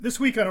This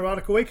week on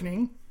Erotic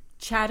Awakening,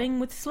 Chatting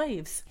with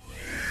Slaves.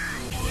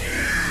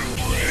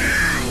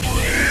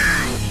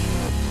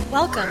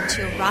 Welcome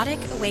to Erotic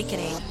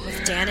Awakening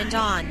with Dan and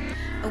Dawn,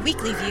 a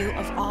weekly view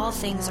of all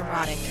things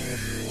erotic.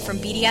 From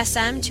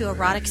BDSM to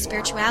erotic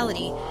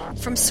spirituality,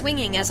 from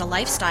swinging as a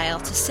lifestyle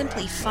to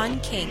simply fun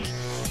kink,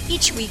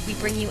 each week we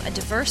bring you a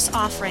diverse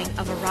offering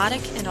of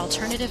erotic and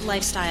alternative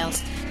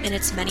lifestyles in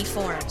its many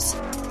forms.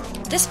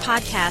 This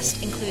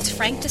podcast includes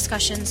frank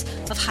discussions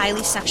of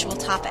highly sexual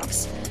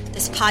topics.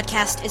 This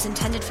podcast is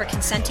intended for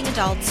consenting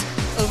adults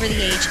over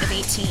the age of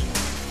 18.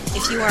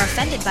 If you are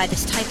offended by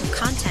this type of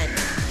content,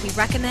 we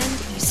recommend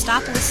you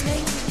stop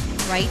listening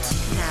right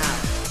now.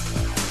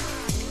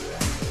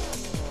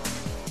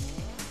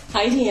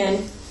 Hi,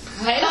 Dan.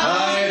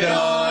 Hi,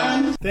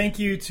 Dawn. Thank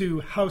you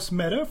to House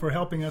Meta for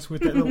helping us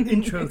with that little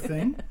intro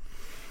thing.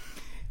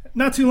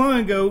 Not too long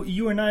ago,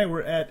 you and I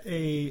were at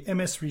a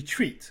MS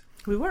retreat.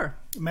 We were.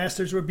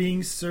 Masters were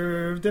being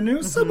served, and it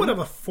was somewhat of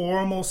a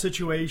formal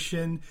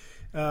situation.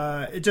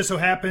 It just so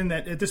happened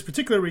that at this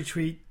particular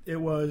retreat, it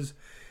was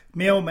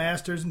male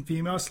masters and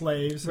female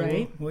slaves. So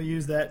right. We'll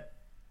use that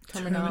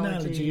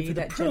terminology for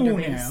the that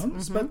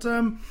pronouns. But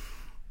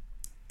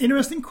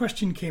interesting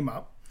question came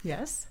up.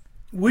 Yes.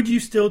 Would you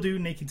still do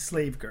Naked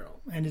Slave Girl?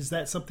 And is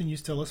that something you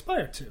still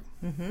aspire to?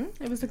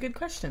 It was a good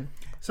question.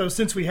 So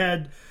since we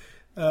had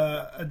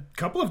a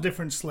couple of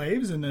different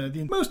slaves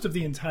and most of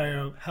the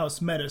entire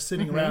House Meta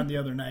sitting around the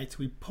other night,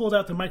 we pulled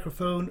out the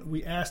microphone,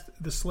 we asked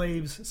the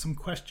slaves some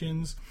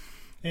questions,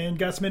 and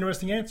got some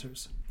interesting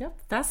answers. Yep,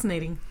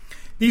 fascinating.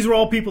 These were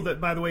all people that,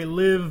 by the way,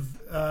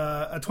 live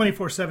a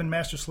 24/7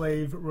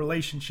 master-slave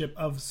relationship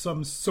of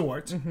some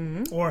sort,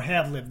 or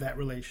have lived that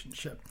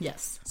relationship.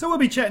 Yes. So we'll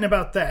be chatting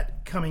about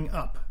that coming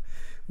up.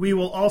 We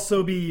will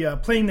also be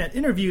playing that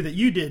interview that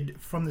you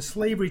did from the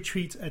slave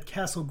retreat at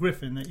Castle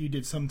Griffin that you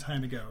did some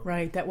time ago.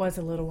 Right, that was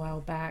a little while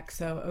back.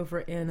 So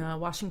over in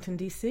Washington,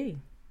 D.C.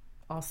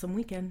 Awesome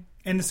weekend.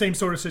 And the same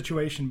sort of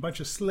situation. Bunch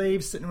of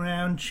slaves sitting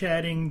around,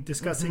 chatting,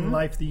 discussing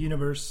life, the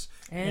universe.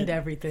 And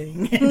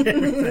everything. And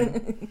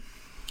everything.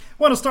 I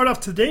want to start off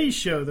today's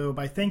show, though,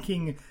 by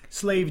thanking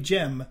Slave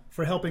Gem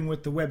for helping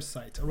with the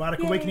website.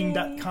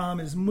 EroticAwakening.com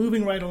is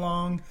moving right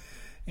along.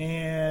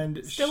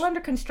 And Still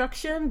under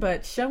construction,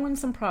 but showing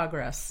some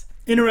progress.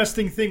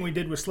 Interesting thing we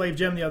did with Slave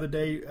Gem the other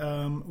day,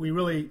 we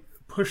really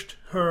pushed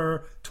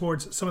her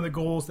towards some of the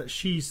goals that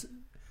she's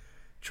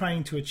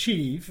trying to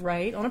achieve.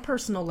 Right, on a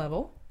personal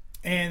level.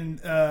 And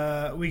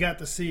we got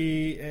to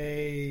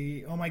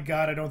see oh my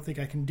God, I don't think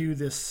I can do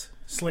this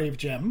Slave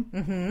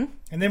Gem.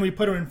 And then we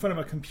put her in front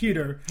of a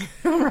computer.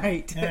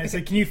 Right. And I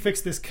said, can you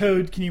fix this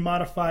code? Can you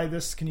modify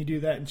this? Can you do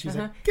that? And she's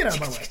like, get out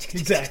of my way.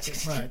 Exactly,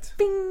 right.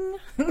 Bing.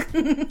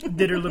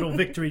 Did her little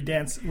victory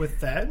dance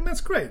with that, and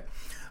that's great.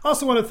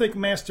 Also want to thank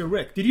Master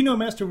Rick. Did you know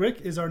Master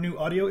Rick is our new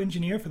audio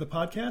engineer for the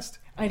podcast?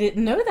 I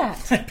didn't know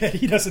that. I bet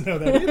he doesn't know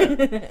that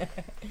either.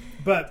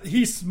 But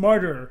he's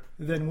smarter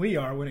than we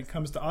are when it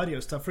comes to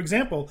audio stuff. For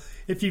example,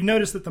 if you've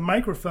noticed that the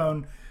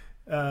microphone...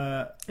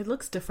 it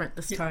looks different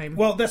this time.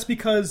 Well, that's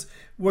because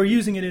we're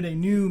using it in a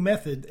new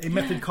method, a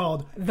method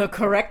called... The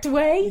correct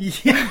way?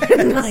 Yes.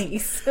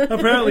 Nice.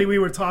 Apparently we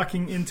were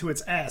talking into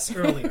its ass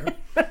earlier.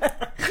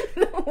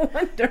 No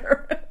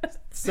wonder.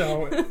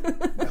 So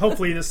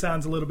hopefully this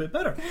sounds a little bit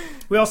better.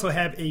 We also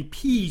have a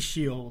pee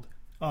shield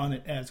on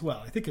it as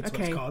well. I think it's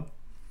what it's called.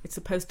 It's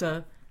supposed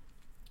to,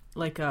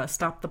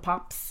 stop the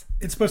pops?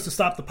 It's supposed to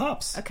stop the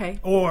pops. Okay.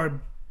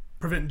 Or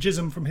prevent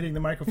jism from hitting the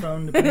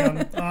microphone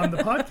depending on the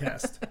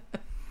podcast.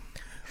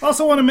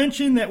 Also want to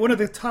mention that one of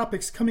the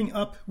topics coming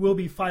up will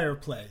be fire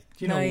play.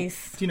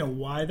 Nice. Do you know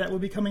why that will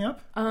be coming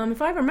up?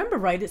 If I remember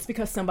right, it's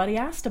because somebody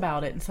asked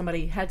about it and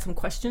somebody had some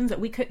questions that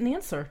we couldn't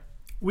answer.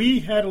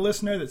 We had a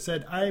listener that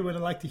said, I would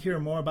like to hear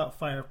more about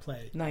fire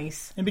play.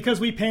 Nice. And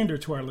because we pander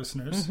to our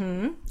listeners,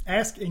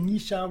 ask and ye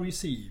shall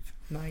receive.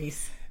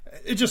 Nice.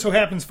 It just so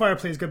happens fire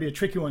play is going to be a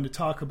tricky one to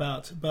talk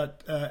about,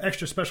 but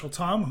Extra Special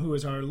Tom, who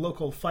is our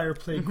local fire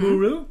play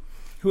guru,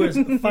 who has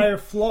fire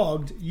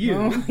flogged you.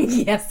 Oh,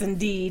 yes,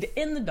 indeed.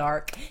 In the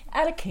dark,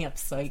 at a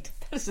campsite.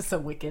 That is just so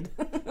wicked.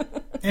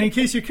 And in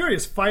case you're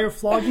curious, fire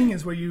flogging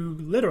is where you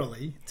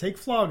literally take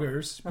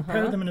floggers,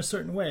 prepare them in a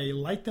certain way,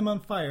 light them on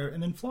fire,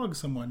 and then flog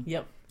someone.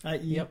 Yep.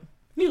 I.e.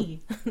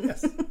 Me.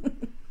 Yes.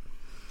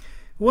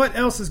 What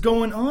else is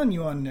going on,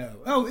 you want to know?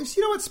 Oh,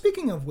 you know what?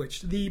 Speaking of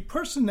which, the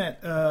person that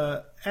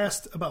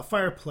asked about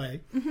fire play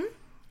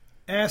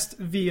asked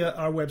via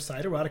our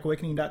website,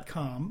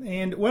 eroticawakening.com,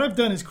 and what I've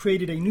done is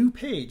created a new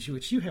page,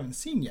 which you haven't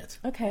seen yet.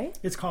 Okay.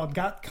 It's called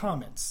Got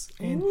Comments.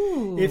 And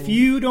Ooh. if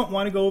you don't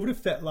want to go over to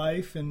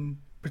FetLife and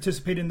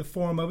participate in the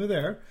forum over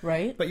there,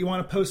 right, but you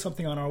want to post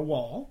something on our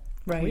wall,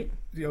 right,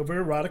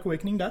 over at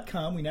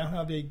eroticawakening.com, we now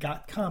have a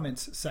Got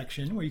Comments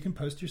section where you can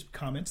post your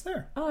comments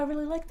there. Oh, I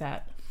really like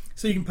that.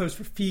 So you can post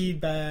for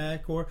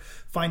feedback or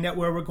find out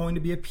where we're going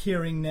to be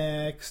appearing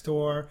next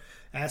or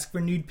ask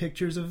for nude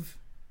pictures of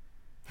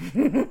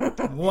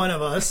one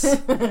of us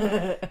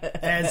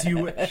as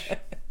you wish.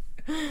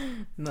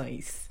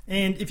 Nice.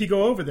 And if you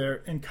go over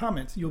there and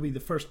comment, you'll be the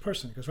first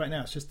person, because right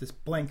now it's just this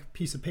blank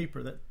piece of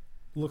paper that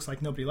looks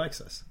like nobody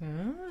likes us.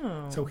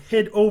 Oh. So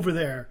head over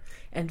there.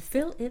 And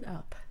fill it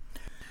up.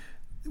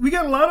 We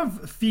got a lot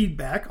of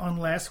feedback on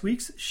last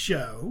week's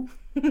show,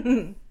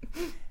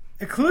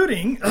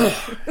 including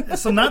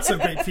some not so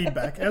great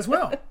feedback as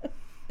well.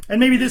 And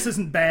maybe this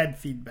isn't bad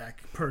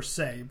feedback per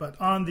se, but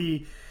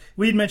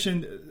we had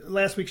mentioned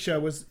last week's show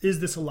was, is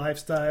this a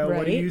lifestyle? Right.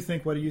 What do you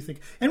think? What do you think?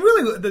 And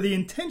really the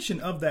intention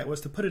of that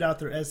was to put it out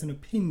there as an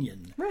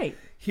opinion. Right.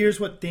 Here's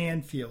what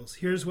Dan feels.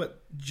 Here's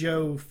what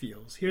Joe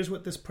feels. Here's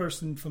what this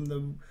person from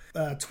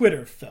the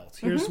Twitter felt.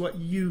 Here's what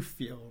you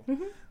feel.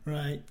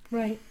 Right?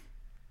 Right.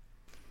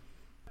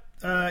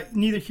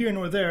 Neither here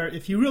nor there.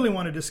 If you really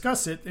want to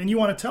discuss it and you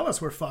want to tell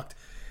us we're fucked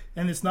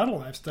and it's not a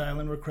lifestyle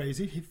and we're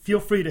crazy, feel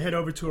free to head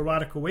over to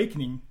Erotic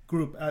Awakening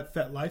group at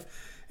FetLife.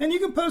 And you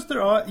can post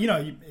there,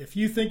 if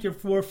you think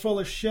we're full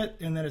of shit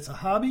and that it's a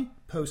hobby,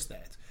 post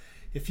that.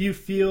 If you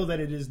feel that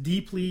it is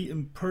deeply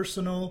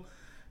impersonal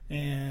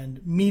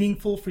and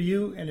meaningful for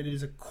you and it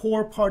is a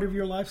core part of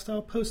your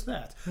lifestyle, post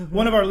that.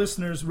 One of our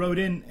listeners wrote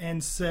in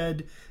and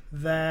said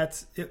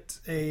that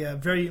it's a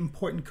very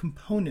important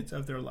component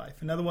of their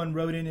life. Another one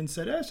wrote in and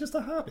said, it's just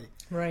a hobby.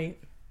 Right.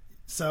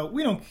 So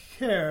we don't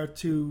care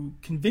to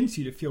convince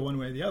you to feel one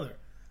way or the other.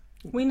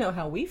 We know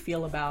how we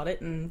feel about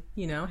it and,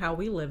 how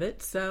we live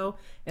it. So,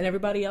 and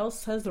everybody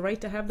else has the right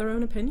to have their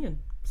own opinion.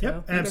 So,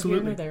 yep,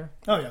 absolutely. Here nor there.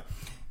 Oh, yeah.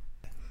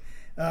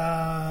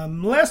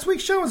 Last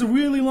week's show was a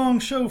really long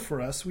show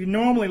for us. We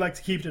normally like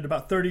to keep it at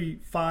about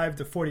 35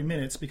 to 40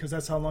 minutes because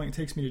that's how long it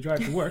takes me to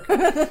drive to work.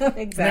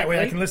 Exactly. And that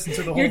way I can listen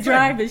to the whole Your thing.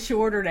 drive is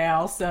shorter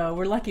now, so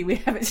we're lucky we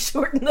haven't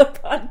shortened the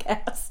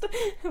podcast.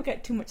 We've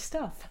got too much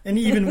stuff. And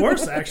even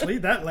worse, actually,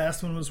 that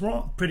last one was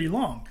pretty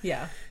long.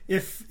 Yeah.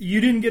 If you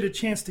didn't get a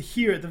chance to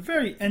hear at the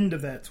very end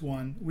of that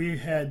one, we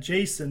had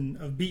Jason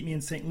of Beat Me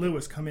in St.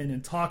 Louis come in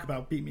and talk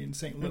about Beat Me in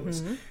St.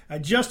 Louis. I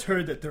just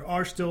heard that there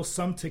are still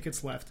some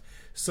tickets left.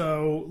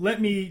 So let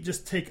me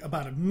just take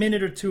about a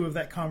minute or two of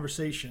that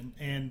conversation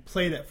and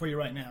play that for you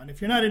right now. And if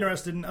you're not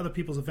interested in other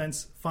people's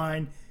events,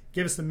 fine.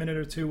 Give us a minute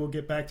or two. We'll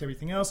get back to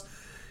everything else.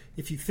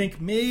 If you think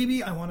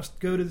maybe I want to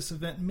go to this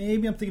event,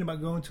 maybe I'm thinking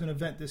about going to an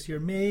event this year,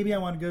 maybe I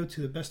want to go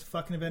to the best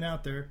fucking event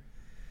out there,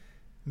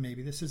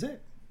 maybe this is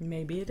it.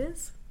 Maybe it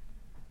is.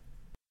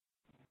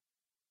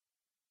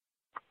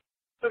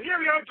 So here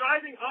we are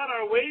driving on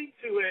our way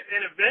to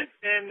an event,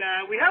 and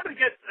we happen to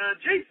get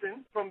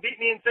Jason from Beat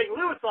Me in St.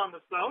 Louis on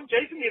the phone.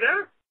 Jason, you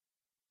there?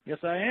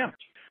 Yes, I am.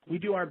 We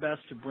do our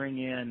best to bring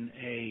in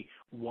a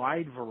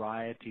wide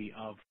variety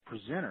of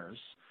presenters.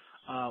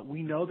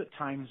 We know that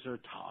times are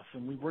tough,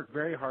 and we work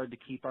very hard to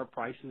keep our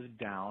prices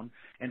down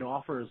and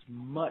offer as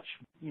much,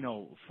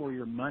 for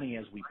your money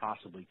as we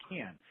possibly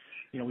can.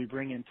 We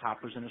bring in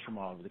top presenters from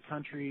all over the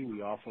country.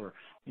 We offer,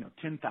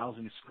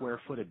 10,000 square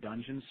foot of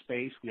dungeon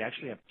space. We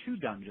actually have 2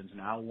 dungeons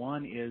now.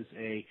 One is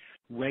a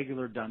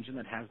regular dungeon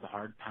that has the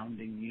hard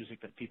pounding music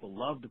that people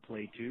love to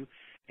play to.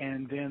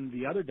 And then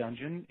the other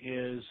dungeon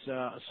is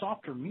a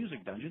softer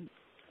music dungeon.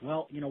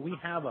 Well, we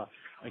have a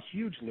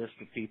huge list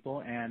of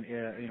people, and,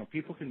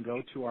 people can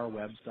go to our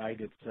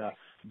website. It's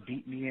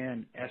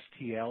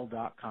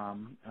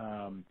beatmeinstl.com.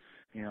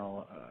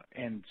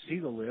 And see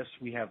the list.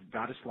 We have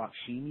Goddess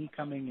Lakshmi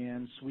coming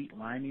in. Sweet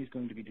Limey is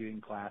going to be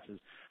doing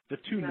classes. The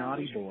 2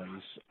 Naughty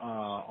Boys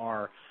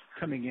are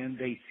coming in.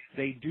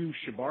 They do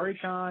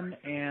ShibariCon,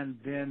 and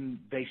then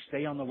they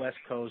stay on the West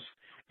Coast.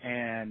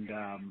 And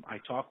I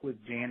talked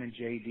with Dan and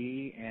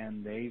JD,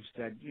 and they've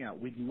said,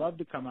 we'd love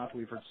to come out.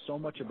 We've heard so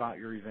much about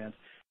your events.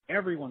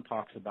 Everyone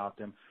talks about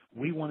them.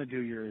 We want to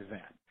do your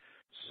event.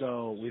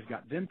 So we've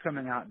got them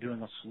coming out doing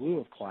a slew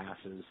of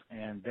classes,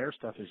 and their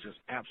stuff is just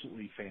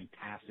absolutely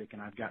fantastic.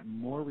 And I've gotten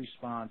more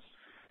response,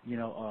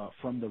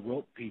 from the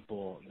rope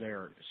people.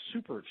 They're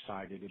super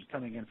excited and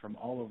coming in from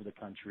all over the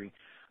country,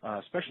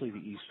 especially the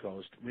East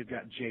Coast. We've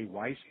got Jay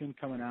Weissman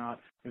coming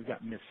out. We've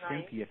got Miss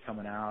Cynthia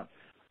coming out.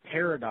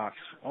 Paradox,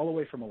 all the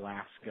way from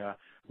Alaska.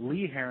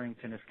 Lee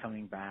Harrington is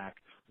coming back.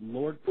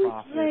 Lord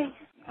Prophet.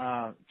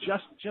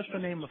 Just to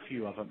name a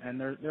few of them, and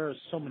there are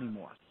so many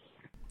more.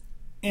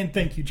 And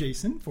thank you,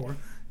 Jason, for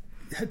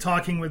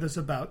talking with us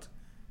about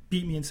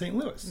Beat Me in St.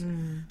 Louis.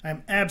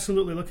 I'm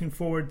absolutely looking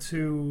forward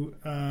to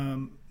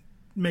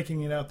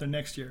making it out there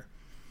next year.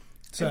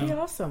 So, that'd be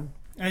awesome.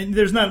 And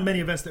there's not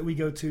many events that we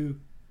go to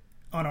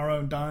on our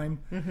own dime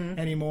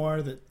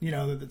anymore that,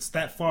 that's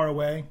that far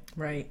away.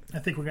 Right. I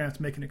think we're going to have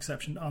to make an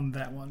exception on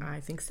that one.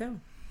 I think so.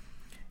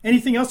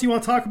 Anything else you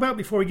want to talk about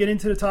before we get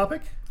into the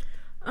topic?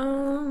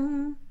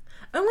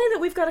 Only that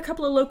we've got a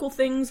couple of local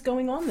things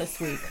going on this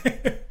week.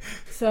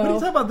 So, what are you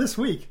talking about this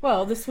week?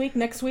 Well, this week,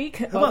 next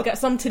week. Well, we've got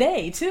some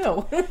today,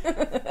 too.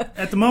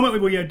 At the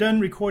moment we are done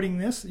recording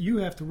this, you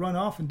have to run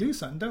off and do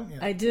something, don't you?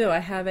 I do. I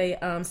have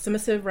a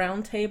submissive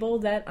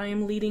roundtable that I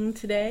am leading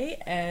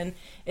today, and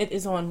it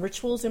is on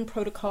rituals and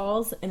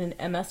protocols in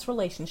an MS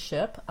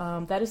relationship.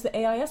 That is the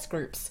AIS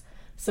group's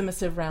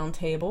submissive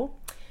roundtable.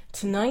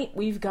 Tonight,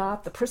 we've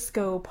got the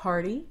Prisco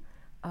Party.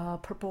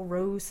 Purple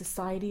Rose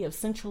Society of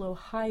Central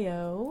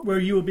Ohio, where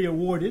you will be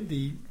awarded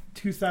the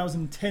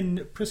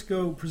 2010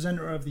 Prisco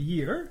Presenter of the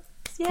Year.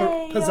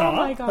 Yay! Huzzah, oh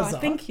my God! huzzah.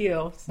 Thank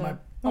you. So,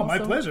 Oh, my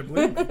pleasure,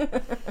 believe me.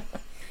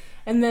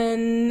 And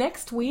then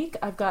next week,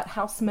 I've got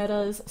House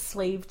Meta's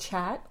Slave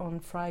Chat on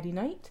Friday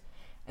night.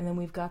 And then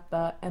we've got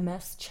the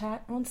MS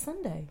Chat on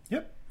Sunday.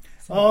 Yep.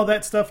 So. All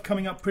that stuff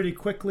coming up pretty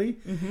quickly.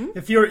 Mm-hmm.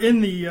 If you're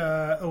in the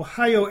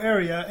Ohio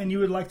area and you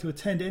would like to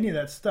attend any of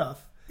that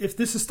stuff, if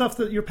this is stuff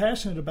that you're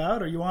passionate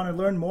about or you want to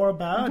learn more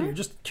about, or you're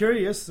just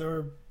curious,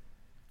 or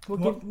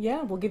we'll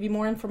give you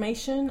more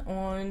information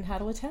on how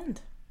to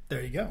attend.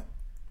 There you go.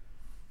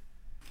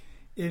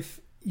 If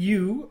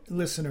you,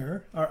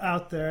 listener, are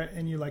out there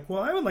and you're like,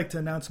 well, I would like to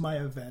announce my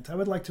event. I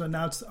would like to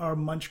announce our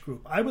munch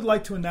group. I would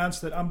like to announce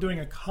that I'm doing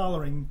a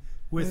collaring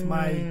with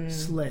my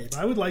slave.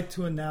 I would like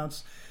to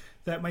announce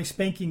that my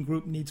spanking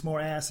group needs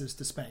more asses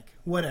to spank.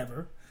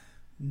 Whatever.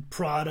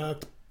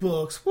 Product,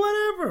 books,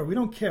 whatever. We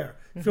don't care.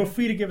 Mm-hmm. Feel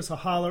free to give us a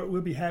holler.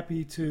 We'll be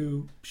happy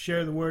to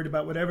share the word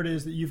about whatever it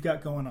is that you've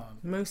got going on.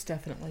 Most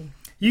definitely.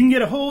 You can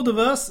get a hold of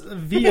us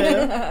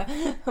via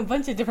a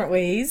bunch of different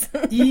ways.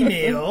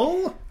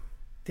 Email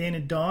Dan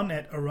and Dawn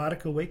at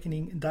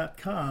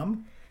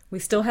eroticawakening.com. We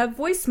still have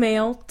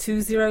voicemail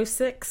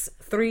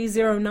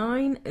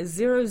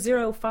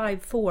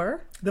 206-309-0054.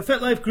 The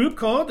FetLife group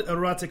called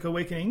Erotic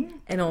Awakening.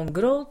 And on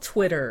good old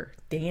Twitter,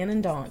 Dan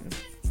and Dawn.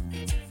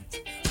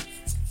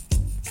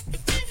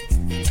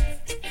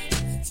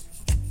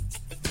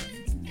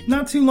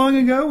 Not too long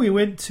ago, we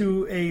went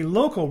to a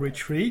local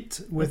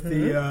retreat with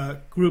the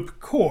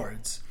group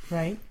Chords.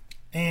 Right.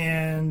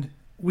 And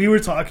we were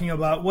talking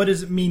about what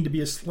does it mean to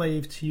be a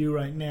slave to you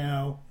right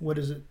now? What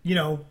is it,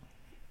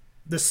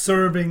 the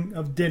serving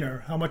of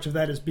dinner, how much of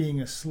that is being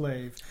a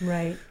slave?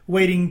 Right.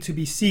 Waiting to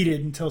be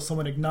seated until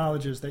someone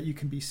acknowledges that you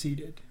can be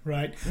seated,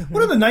 right? Mm-hmm.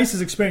 One of the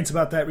nicest experiences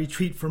about that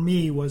retreat for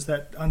me was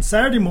that on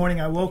Saturday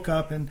morning I woke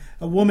up and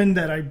a woman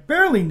that I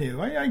barely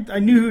knew, I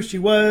knew who she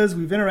was,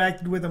 we've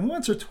interacted with them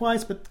once or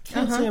twice, but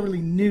can't say I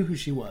really knew who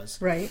she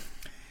was. Right.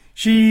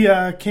 She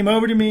came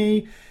over to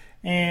me,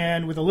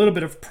 and with a little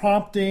bit of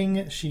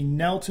prompting, she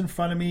knelt in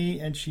front of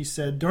me and she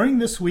said, during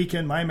this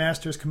weekend, my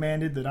master has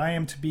commanded that I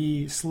am to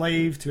be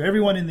slave to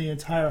everyone in the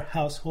entire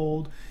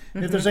household.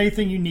 Mm-hmm. If there's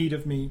anything you need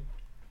of me,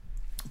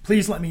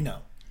 please let me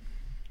know.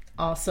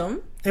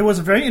 Awesome. It was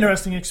a very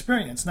interesting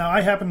experience. Now, I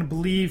happen to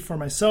believe for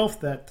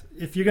myself that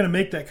if you're going to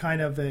make that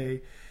kind of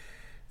an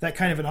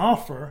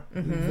offer,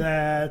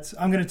 that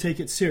I'm going to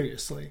take it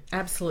seriously.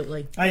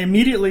 Absolutely. I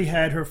immediately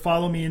had her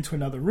follow me into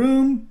another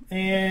room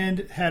and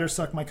had her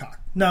suck my cock.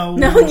 No,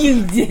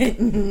 you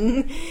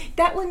didn't.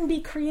 That wouldn't be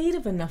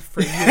creative enough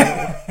for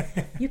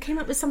you. You came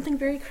up with something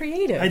very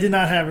creative. I did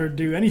not have her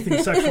do anything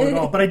sexual at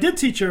all, but I did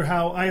teach her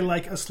how I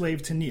like a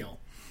slave to kneel.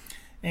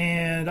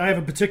 And I have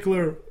a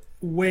particular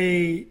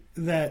way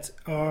that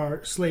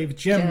our slave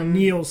Jem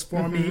kneels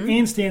for me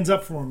and stands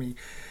up for me.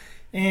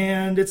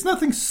 And it's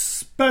nothing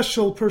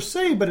special per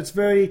se, but it's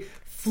very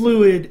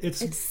fluid.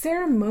 It's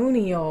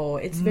ceremonial.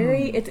 It's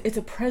it's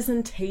a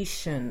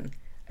presentation.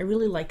 I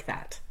really like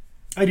that.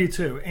 I do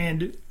too.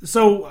 And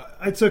so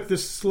I took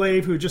this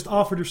slave who just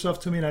offered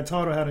herself to me and I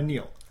taught her how to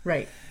kneel.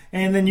 Right.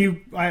 And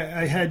then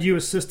I had you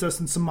assist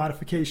us in some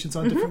modifications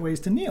on different ways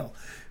to kneel.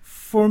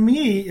 For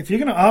me, if you're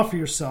going to offer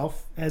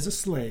yourself as a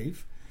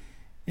slave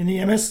in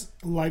the MS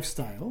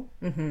lifestyle,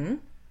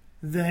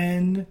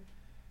 then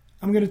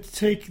I'm going to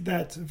take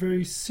that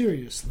very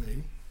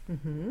seriously.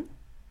 Mm-hmm.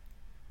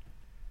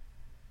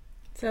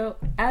 So,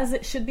 as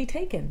it should be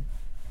taken.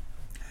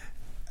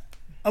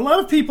 A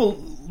lot of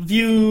people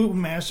view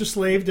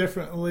master-slave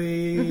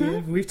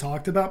differently. We've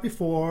talked about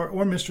before,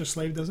 or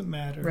mistress-slave, doesn't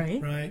matter.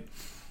 Right?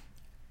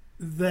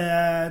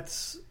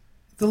 That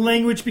the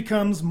language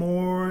becomes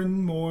more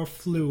and more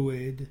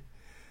fluid.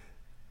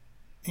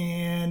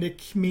 And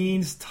it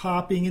means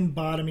topping and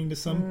bottoming to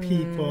some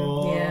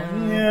people.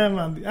 Yeah,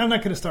 I'm not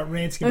going to start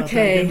ranting about that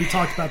again. We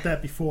talked about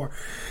that before.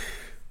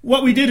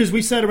 What we did is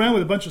we sat around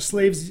with a bunch of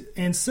slaves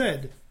and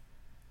said,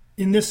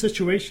 in this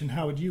situation,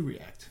 how would you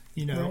react?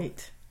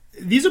 Right.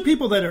 These are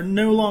people that are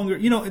no longer,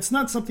 it's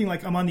not something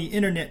like I'm on the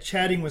internet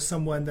chatting with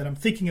someone that I'm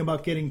thinking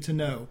about getting to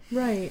know.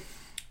 Right.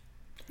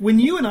 When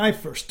you and I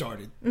first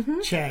started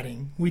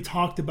chatting, we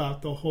talked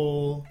about the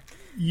whole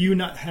you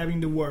not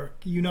having to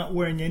work, you not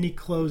wearing any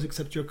clothes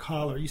except your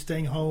collar, you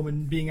staying home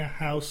and being a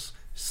house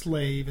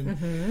slave.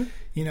 And,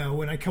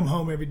 when I come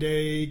home every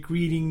day,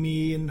 greeting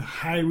me in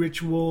high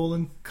ritual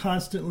and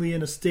constantly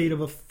in a state of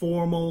a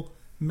formal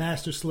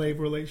master-slave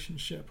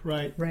relationship,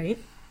 right? Right.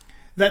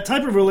 That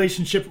type of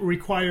relationship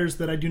requires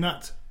that I do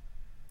not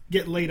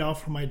get laid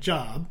off from my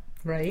job.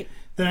 Right.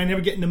 That I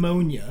never get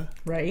pneumonia.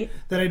 Right.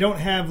 That I don't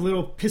have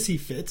little pissy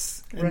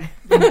fits and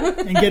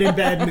get in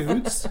bad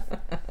moods.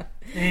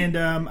 And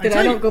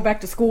I don't go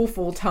back to school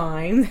full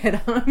time.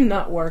 That I'm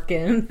not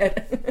working.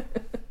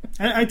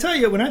 I tell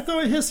you, when I throw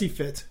a hissy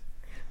fit,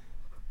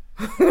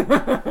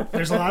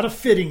 there's a lot of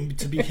fitting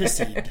to be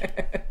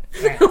hissied.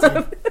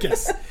 I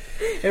guess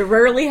it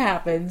rarely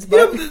happens.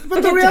 But,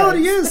 but the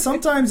reality is,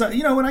 sometimes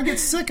when I get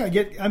sick,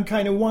 I'm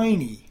kind of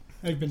whiny.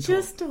 I've been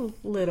told. Just a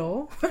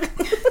little.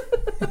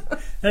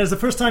 That is the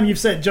first time you've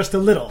said just a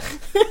little,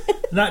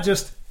 not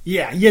just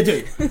yeah, you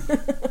do.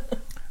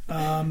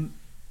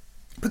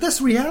 But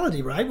that's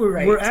reality, right?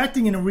 We're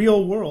acting in a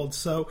real world.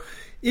 So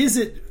is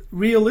it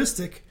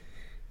realistic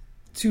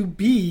to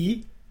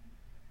be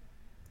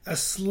a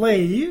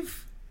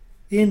slave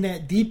in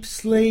that deep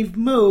slave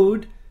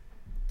mode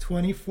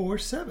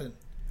 24/7?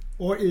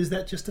 Or is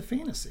that just a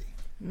fantasy?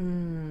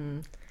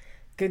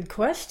 Good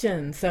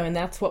question. So, and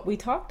that's what we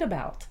talked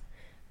about.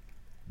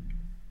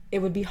 It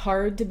would be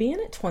hard to be in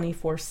it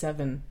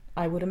 24/7,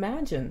 I would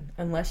imagine,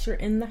 unless you're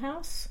in the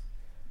house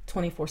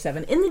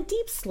 24/7 in the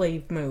deep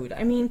slave mode.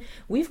 I mean,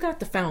 we've got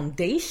the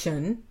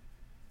foundation,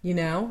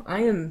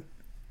 I am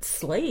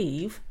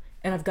slave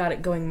and I've got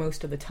it going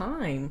most of the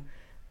time,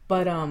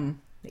 but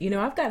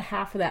I've got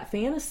half of that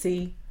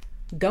fantasy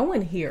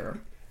going here.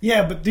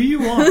 Yeah, but do you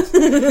want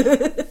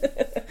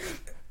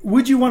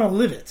would you want to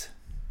live it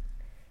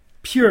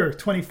pure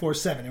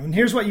 24/7? And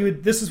here's what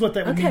this is what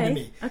that would mean to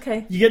me.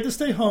 Okay. You get to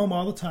stay home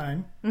all the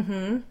time.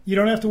 Mm-hmm. You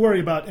don't have to worry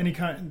about any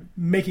kind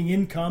making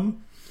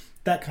income,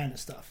 that kind of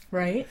stuff.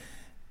 Right.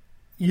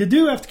 You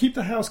do have to keep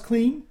the house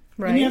clean.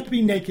 Right. And you have to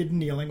be naked and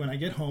kneeling when I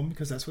get home,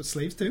 because that's what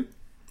slaves do.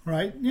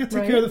 Right? You have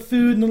to take care of the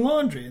food and the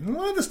laundry and a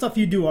lot of the stuff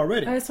you do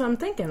already. That's what I'm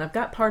thinking. I've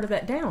got part of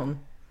that down.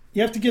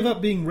 You have to give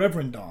up being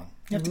Reverend Dawn.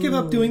 You have to give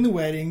up doing the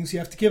weddings. You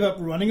have to give up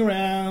running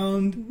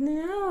around,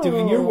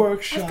 doing your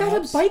workshops. I've got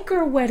a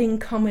biker wedding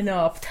coming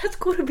up. That's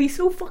going to be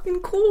so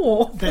fucking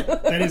cool.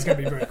 That is going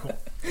to be very cool.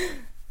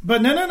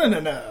 But no.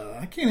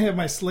 I can't have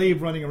my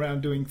slave running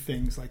around doing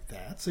things like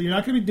that. So you're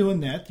not going to be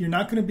doing that. You're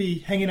not going to be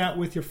hanging out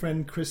with your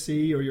friend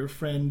Chrissy or your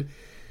friend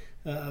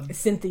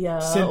Cynthia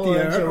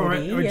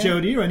or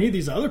Jody or any of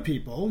these other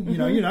people.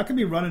 You're not going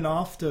to be running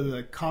off to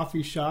the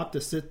coffee shop to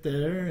sit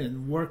there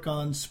and work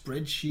on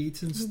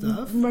spreadsheets and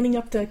stuff. Running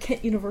up to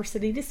Kent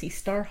University to see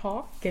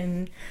Starhawk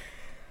and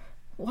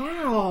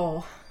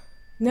wow.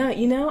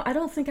 No, I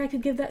don't think I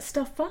could give that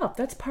stuff up.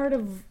 That's part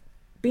of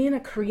being a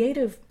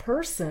creative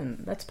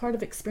person. That's part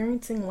of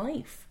experiencing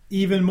life.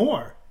 Even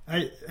more.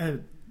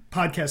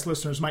 Podcast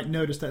listeners might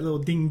notice that little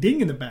ding ding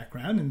in the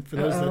background, and for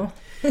those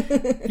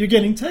that you're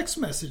getting text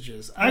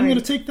messages, I'm going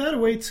to take that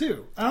away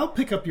too. I'll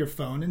pick up your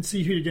phone and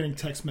see who you're getting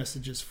text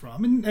messages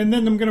from, and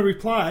then I'm going to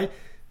reply,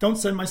 don't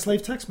send my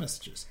slave text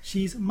messages.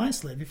 She's my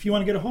slave. If you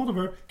want to get a hold of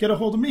her, get a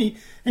hold of me.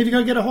 And if you're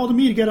going to get a hold of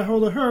me to get a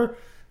hold of her,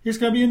 it's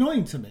going to be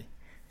annoying to me.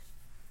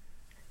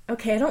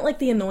 Okay, I don't like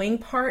the annoying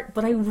part,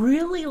 but I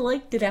really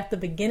liked it at the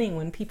beginning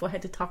when people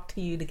had to talk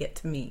to you to get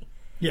to me.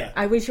 Yeah,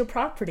 I was your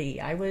property.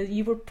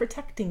 You were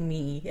protecting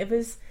me.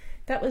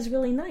 That was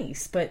really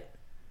nice. But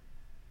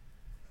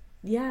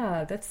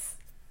yeah,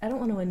 I don't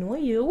want to annoy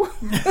you.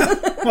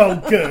 Well,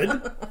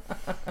 good.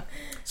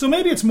 So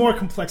maybe it's more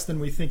complex than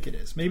we think it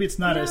is. Maybe it's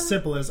not as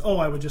simple as,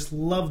 I would just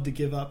love to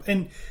give up.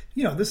 And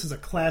this is a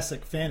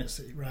classic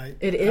fantasy, right?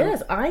 It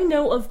is. I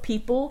know of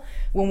people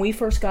when we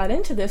first got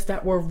into this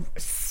that were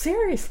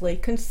seriously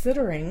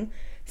considering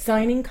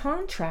signing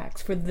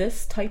contracts for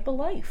this type of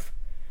life,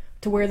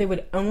 to where they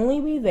would only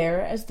be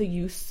there as the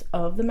use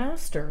of the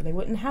master. They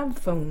wouldn't have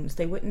phones.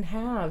 They wouldn't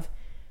have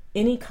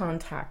any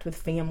contact with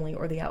family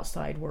or the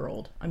outside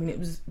world. I mean, it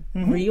was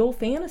real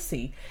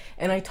fantasy.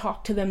 And I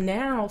talk to them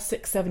now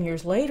 6-7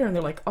 years later, and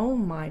they're like, oh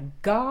my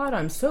God,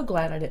 I'm so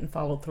glad I didn't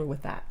follow through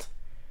with that.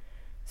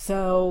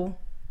 So,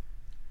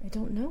 I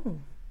don't know.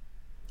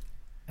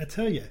 I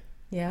tell you.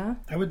 Yeah?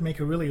 I would make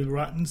a really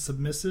rotten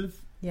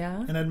submissive.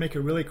 Yeah? And I'd make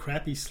a really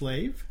crappy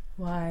slave.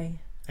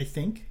 Why? I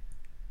think.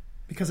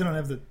 Because I don't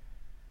have the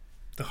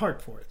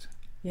heart for it.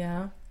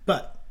 Yeah.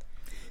 But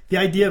the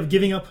idea of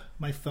giving up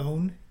my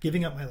phone,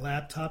 giving up my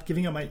laptop,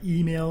 giving up my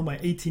email, my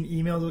 18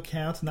 email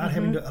accounts, not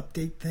having to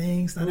update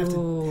things, not have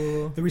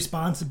to, the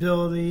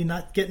responsibility,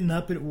 not getting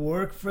up at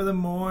work for the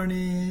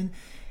morning,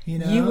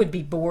 You would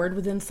be bored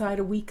within inside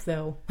a week,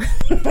 though.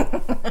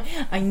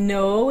 I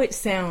know it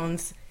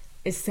sounds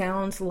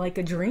like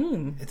a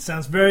dream. It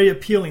sounds very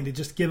appealing to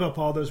just give up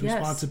all those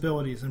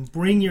responsibilities and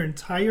bring your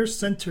entire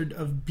center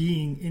of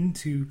being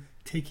into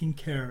taking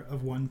care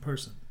of one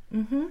person.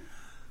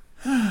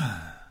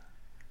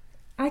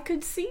 I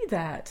could see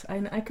that.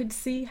 I could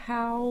see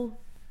how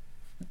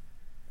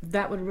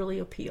that would really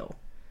appeal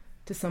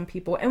to some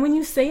people. And when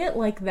you say it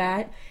like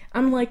that,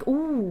 I'm like,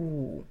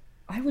 ooh,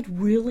 I would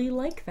really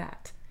like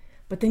that.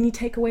 But then you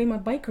take away my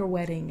biker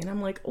wedding, and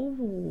I'm like,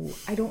 ooh,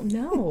 I don't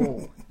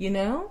know,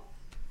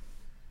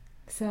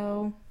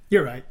 So...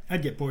 You're right.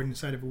 I'd get bored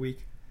inside of a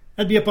week.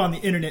 I'd be up on the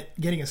internet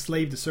getting a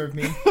slave to serve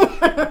me.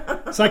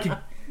 So I could...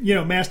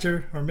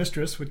 master or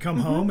mistress would come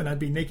home, and I'd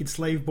be naked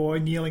slave boy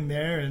kneeling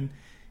there, and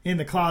in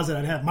the closet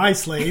I'd have my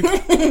slave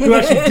who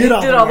actually did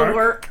all the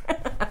work.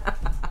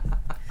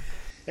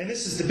 And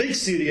this is the big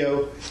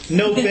studio,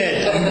 no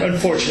bed,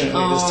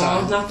 unfortunately, this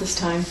time. Not this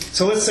time.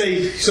 So let's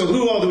say,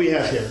 who all do we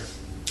have here?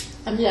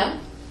 I'm Jem.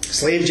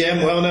 Slave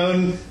Jem,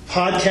 well-known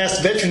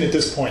podcast veteran at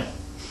this point.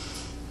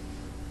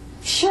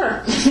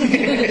 Sure.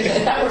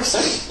 That works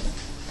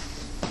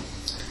out.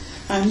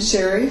 I'm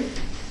Sherry.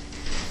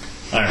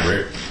 I'm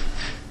Rick.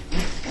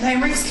 And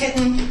I'm Rick's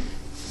kitten.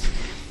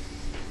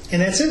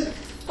 And that's it?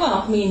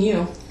 Well, me and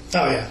you.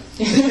 Oh, yeah.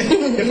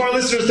 If our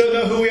listeners don't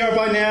know who we are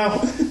by now,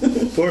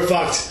 We're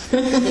fucked.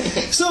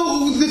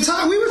 So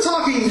we were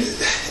talking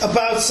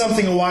about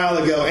something a while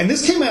ago, and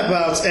this came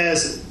about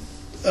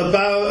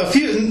a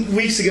few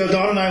weeks ago.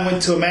 Dawn and I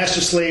went to a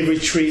master slave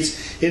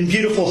retreat in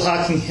beautiful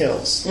Hocking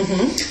Hills.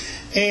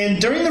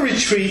 And during the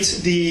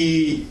retreat,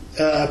 the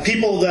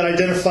people that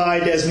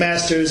identified as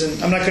masters,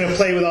 and I'm not going to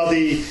play with all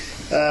the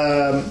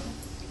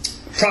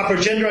proper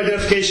gender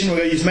identification. We're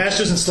going to use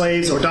masters and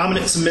slaves, or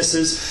dominant and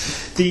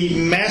submissives. The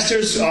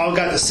masters all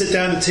got to sit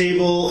down at the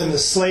table, and the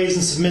slaves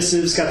and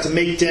submissives got to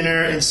make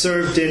dinner and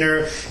serve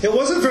dinner. It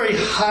wasn't very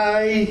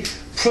high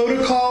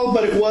protocol,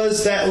 but it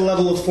was that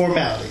level of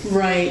formality.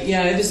 Right,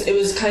 yeah. It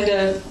was kind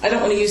of, I don't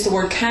want to use the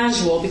word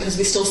casual, because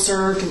we still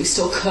served, we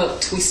still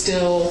cooked, we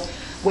still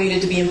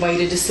waited to be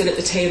invited to sit at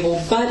the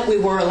table, but we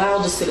were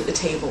allowed to sit at the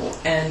table,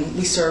 and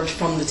we served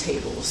from the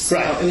tables. So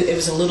right. It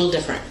was a little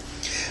different.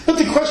 But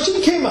the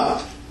question came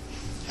up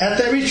at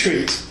that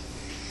retreat,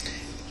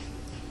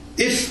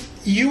 if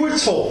you were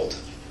told,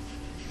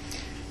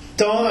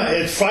 Dawn,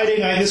 at Friday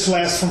night, this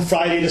lasts from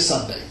Friday to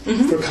Sunday,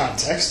 for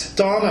context.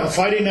 Dawn, on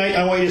Friday night,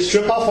 I want you to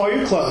strip off all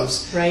your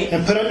clothes, right,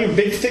 and put on your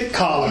big, thick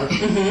collar,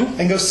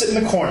 and go sit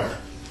in the corner.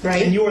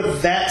 Right. And you are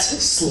that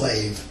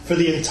slave for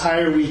the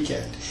entire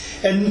weekend.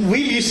 And we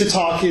used to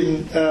talk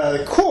in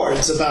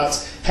chords about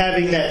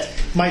having that,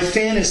 my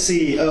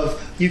fantasy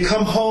of you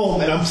come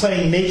home and I'm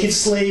playing naked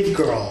slave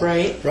girl.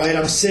 Right. Right?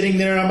 I'm sitting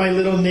there on my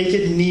little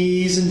naked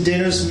knees and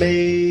dinner's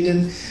made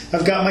and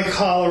I've got my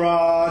collar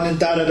on and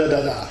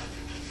da-da-da-da-da. Right.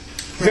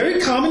 Very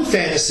common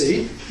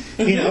fantasy,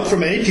 you know, for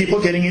many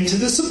people getting into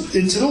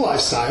the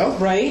lifestyle.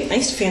 Right. I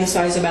used to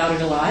fantasize about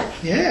it a lot.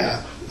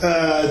 Yeah.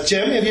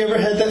 Jem, have you ever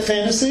had that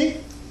fantasy?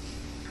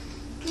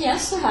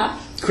 Yes, I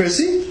have.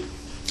 Chrissy?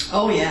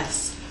 Oh,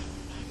 yes.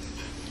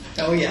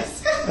 Oh,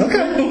 yes.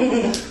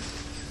 Okay.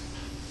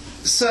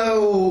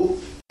 So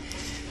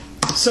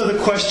the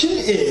question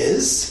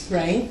is,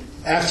 right,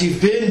 after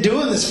you've been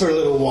doing this for a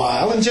little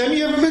while, and Jem,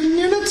 you ever been,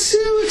 you're not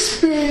too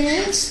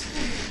experienced.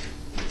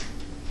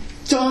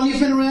 Dawn, you've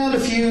been around a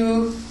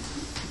few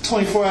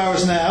 24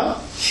 hours now.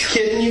 Rick's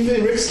kitten,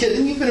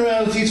 you've been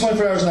around a few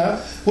 24 hours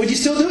now. Would you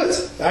still do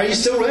it? Are you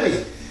still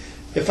ready?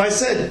 If I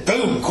said,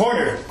 boom,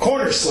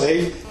 corner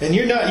slave, and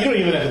you don't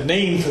even have a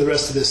name for the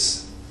rest of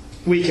this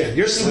weekend.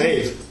 You're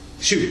slave.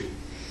 Shoot.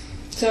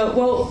 So,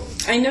 well,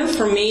 I know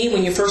for me,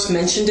 when you first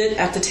mentioned it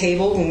at the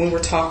table when we were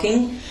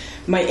talking,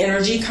 my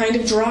energy kind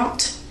of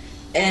dropped.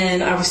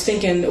 And I was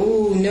thinking,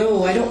 oh,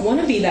 no, I don't want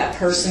to be that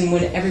person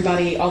when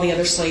all the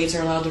other slaves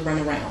are allowed to run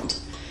around.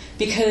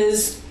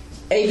 Because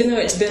even though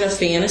it's been a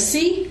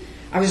fantasy,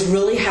 I was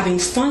really having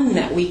fun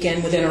that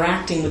weekend with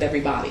interacting with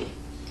everybody.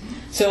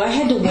 So I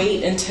had to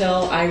wait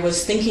until I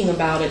was thinking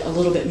about it a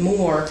little bit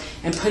more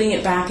and putting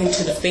it back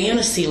into the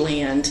fantasy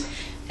land.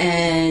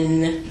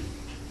 And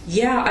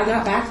yeah, I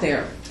got back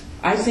there.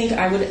 I think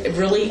I would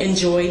really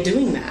enjoy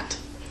doing that.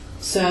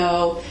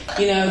 So,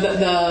 you know,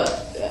 the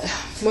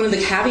one of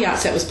the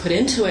caveats that was put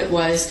into it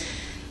was,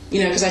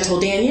 you know, because I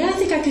told Dan, yeah, I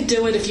think I could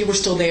do it if you were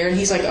still there. And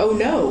he's like, oh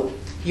no,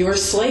 you're a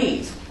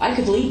slave. I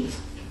could leave.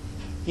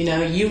 You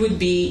know, you would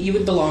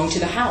belong to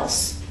the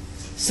house.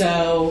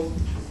 So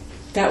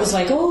that was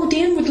like, oh,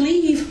 Dan would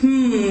leave.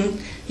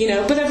 You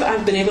know, but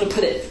I've been able to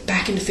put it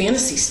back into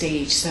fantasy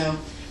stage. So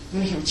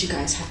let me hear what you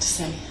guys have to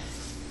say.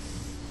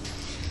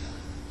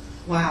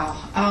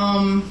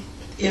 Wow.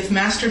 If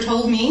Master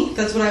told me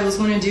that's what I was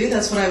going to do,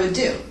 that's what I would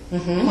do.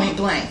 Point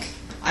blank.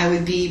 I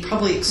would be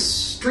probably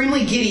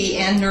extremely giddy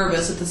and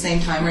nervous at the same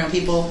time around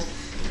people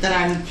that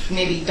I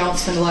maybe don't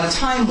spend a lot of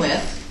time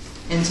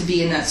with, and to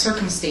be in that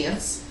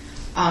circumstance.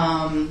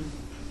 I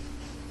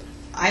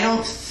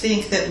don't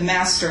think that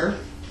Master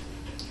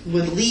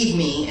would leave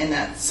me in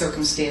that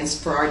circumstance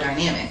for our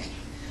dynamic.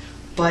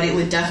 But it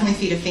would definitely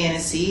feed a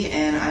fantasy,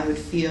 and I would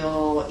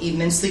feel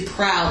immensely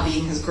proud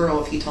being his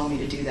girl if he told me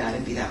to do that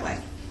and be that way.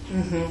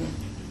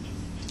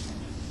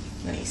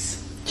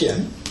 Nice.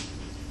 Jen?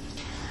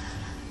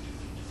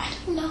 I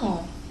don't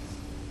know.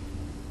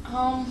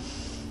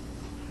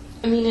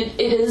 I mean, it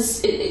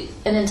is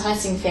an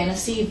enticing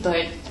fantasy,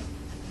 but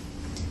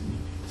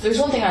if there's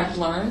one thing I've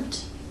learned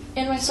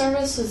in my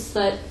service is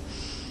that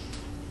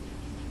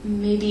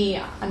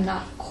maybe I'm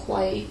not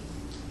quite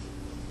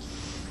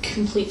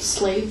complete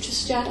slave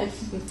just yet. I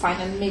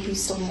find I'm maybe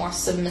still more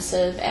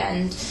submissive,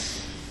 and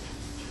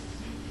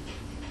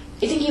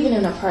I think even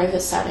in a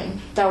private setting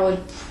that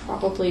would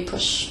probably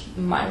push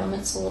my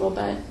limits a little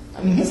bit.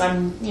 I mean, because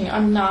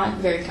I'm not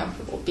very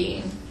comfortable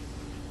being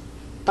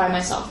by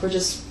myself or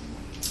just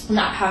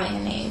not having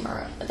a name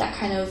or that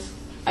kind of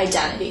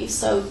identity.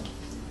 So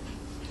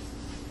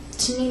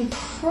to me,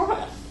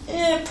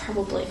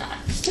 probably not.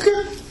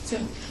 Okay. So,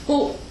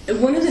 well,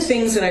 one of the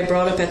things that I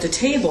brought up at the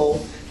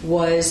table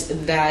was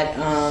that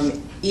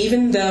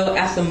even though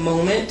at the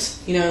moment,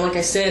 you know, like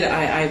I said,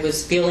 I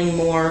was feeling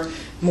more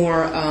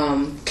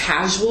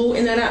casual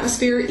in that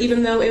atmosphere,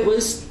 even though it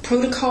was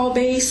protocol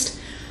based,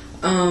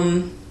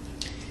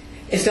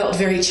 it felt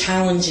very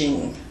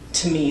challenging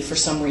to me for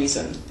some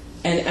reason.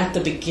 And at the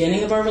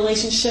beginning of our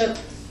relationship,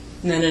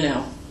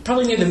 no.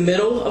 Probably near the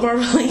middle of our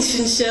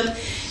relationship,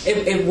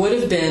 It would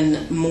have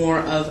been more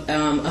of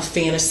a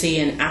fantasy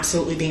and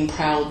absolutely being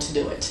proud to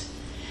do it.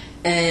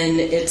 And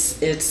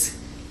it's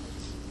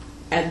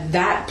at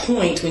that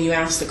point when you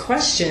asked the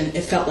question,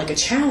 it felt like a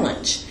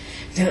challenge.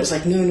 Then it was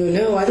like,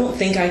 no, I don't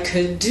think I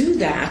could do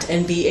that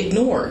and be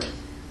ignored.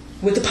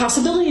 With the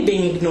possibility of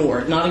being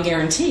ignored, not a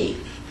guarantee.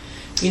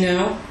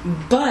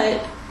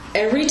 But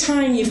every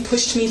time you've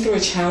pushed me through a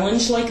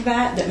challenge like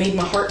that made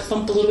my heart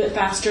thump a little bit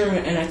faster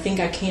and I think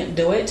I can't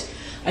do it,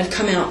 I've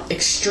come out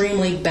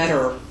extremely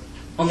better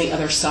on the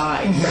other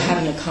side for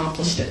having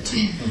accomplished it.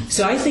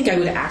 So I think I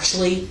would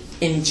actually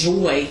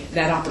enjoy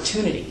that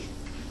opportunity.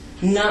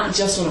 Not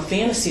just on a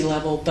fantasy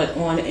level, but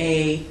on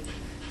a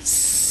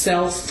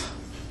self-growth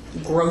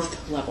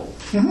level.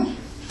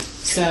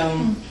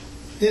 So...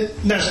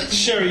 Now,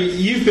 Sherry,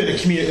 you've been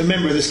a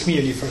member of this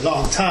community for a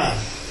long time.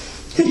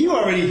 Have you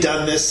already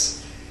done this?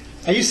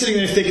 Are you sitting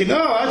there thinking,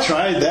 "Oh, I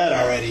tried that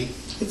already"?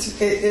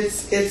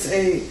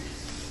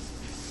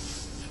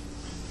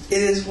 It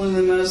is one of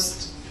the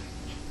most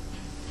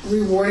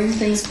rewarding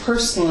things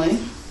personally,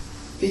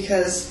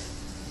 because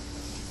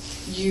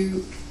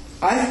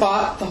I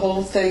fought the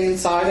whole thing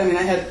inside. I mean,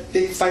 I had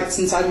big fights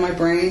inside of my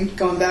brain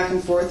going back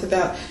and forth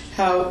about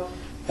how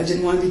I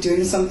didn't want to be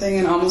doing something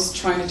and almost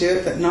trying to do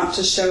it, but not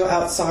to show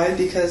outside,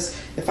 because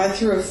if I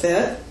threw a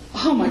fit,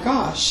 oh my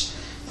gosh,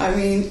 I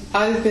mean,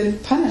 I'd have been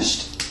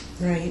punished.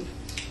 Right.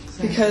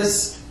 Exactly.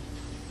 Because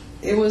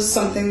it was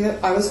something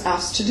that I was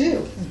asked to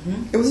do.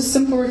 It was a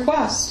simple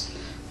request.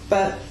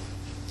 And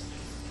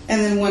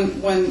then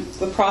when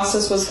the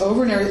process was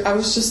over and everything,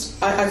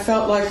 I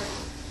felt like,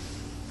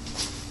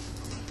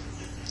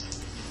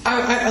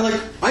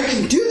 I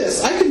can do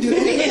this. I can do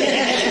anything.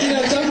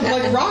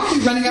 Like Rocky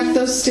running up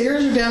those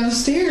stairs or down the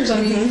stairs.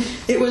 I mean,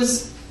 it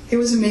was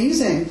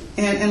amazing.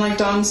 And like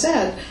Dawn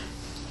said,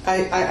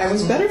 I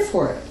was better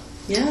for it.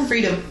 Yeah,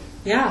 Freedom.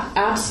 Yeah,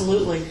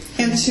 absolutely.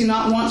 And to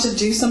not want to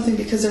do something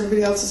because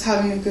everybody else is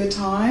having a good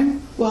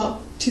time,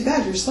 well, too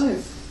bad, you're a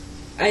slave.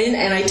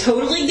 And I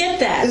totally get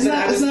that.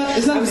 I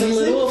was a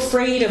little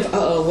afraid of,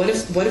 what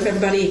if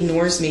everybody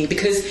ignores me?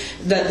 Because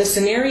the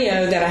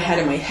scenario that I had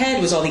in my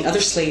head was all the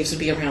other slaves would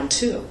be around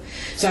too.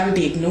 So I would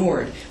be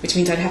ignored, which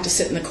means I'd have to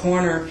sit in the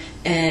corner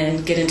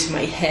and get into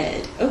my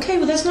head. Okay,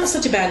 well, that's not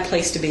such a bad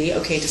place to be.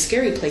 Okay, it's a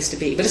scary place to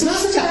be, but it's not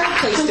such a bad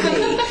place to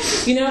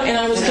be. And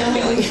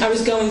I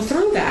was going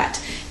through that.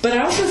 But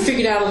I also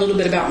figured out a little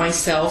bit about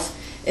myself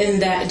in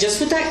that just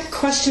with that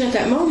question at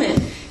that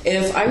moment,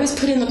 if I was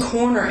put in the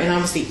corner and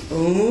I was the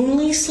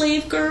only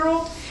slave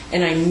girl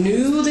and I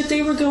knew that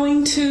they were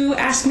going to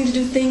ask me to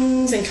do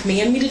things and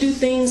command me to do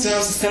things and I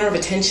was the center of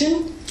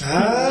attention,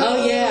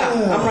 oh yeah,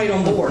 I'm right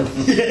on board.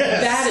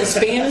 Yes. That is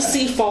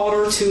fantasy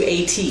fodder to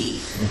a T.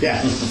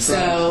 Yeah.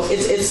 So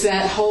it's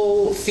that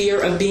whole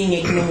fear of being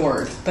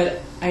ignored.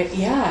 But I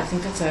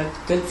think that's a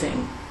good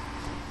thing.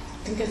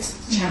 I think that's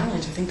a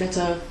challenge. I think that's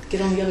a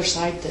get on the other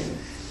side thing.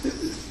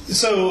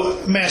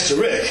 So, Master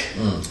Rick,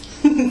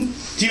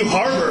 do you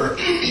harbor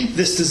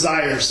this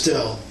desire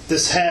still?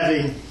 This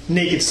having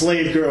naked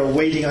slave girl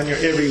waiting on your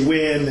every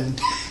whim? And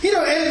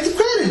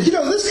granted,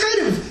 this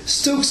kind of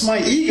stokes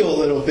my ego a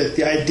little bit,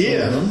 the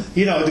idea,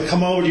 to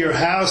come over to your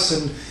house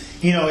and,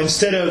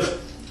 instead of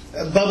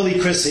bubbly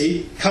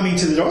Chrissy coming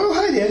to the door, oh,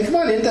 hi, Dan, come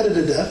on in,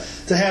 da-da-da-da,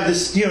 to have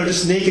this,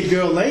 just naked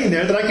girl laying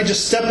there that I could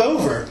just step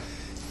over,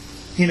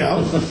 until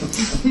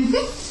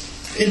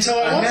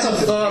I want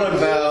something. Thought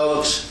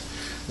about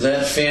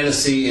that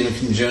fantasy in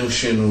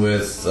conjunction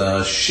with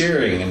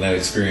sharing in that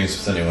experience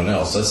with anyone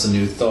else. That's a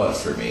new thought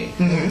for me.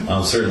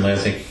 Certainly, I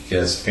think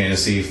it's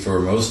fantasy for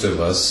most of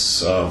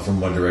us from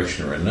one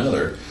direction or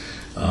another.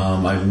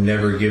 I've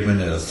never given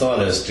it a thought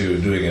as to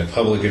doing a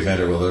public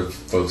event or whether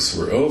folks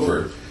were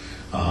over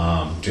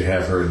to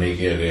have her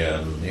naked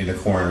and in a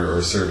corner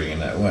or serving in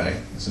that way.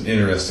 It's an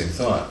interesting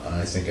thought.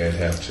 I think I'd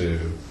have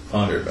to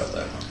ponder about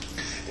that one.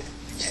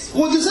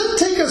 Well, does that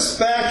take us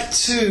back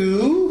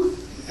to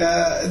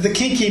the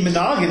kinky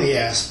monogamy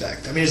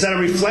aspect? I mean, is that a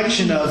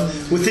reflection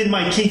of within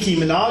my kinky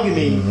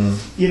monogamy,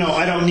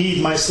 I don't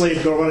need my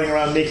slave girl running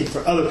around naked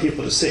for other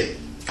people to see?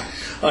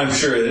 I'm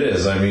sure it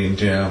is. I mean,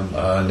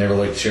 I never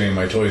liked sharing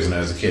my toys when I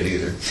was a kid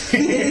either.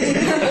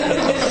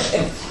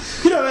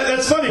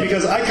 That's funny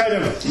because I kind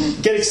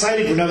of get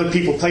excited when other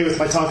people play with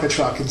my Tonka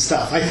truck and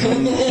stuff. I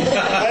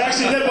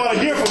actually did want to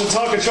hear from the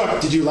Tonka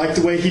truck. Did you like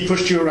the way he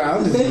pushed you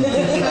around?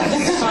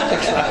 Tonka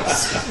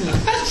trucks.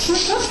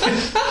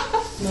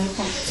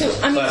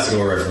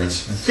 Classical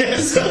reference.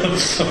 Yes.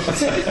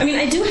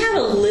 I do have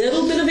a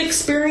little bit of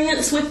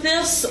experience with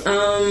this.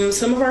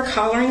 Some of our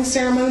collaring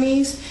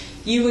ceremonies,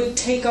 you would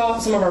take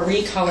off, some of our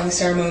recollaring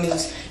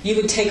ceremonies, you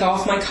would take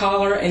off my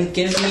collar and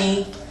give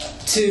me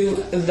to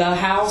the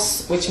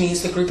house, which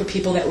means the group of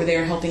people that were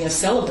there helping us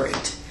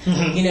celebrate.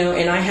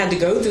 And I had to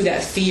go through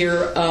that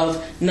fear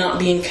of not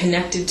being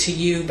connected to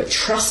you, but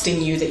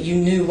trusting you that you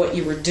knew what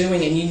you were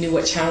doing and you knew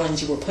what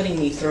challenge you were putting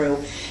me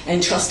through,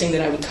 and trusting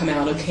that I would come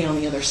out okay on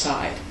the other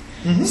side.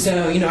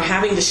 So,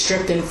 having to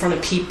strip in front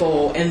of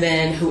people, and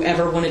then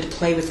whoever wanted to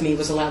play with me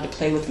was allowed to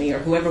play with me, or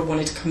whoever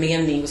wanted to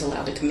command me was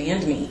allowed to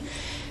command me.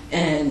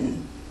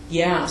 And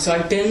Yeah, so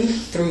I've been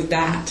through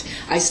that.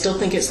 I still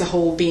think it's the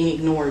whole being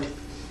ignored.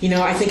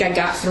 I think I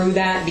got through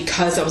that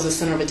because I was the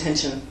center of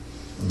attention.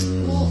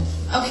 Well,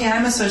 okay,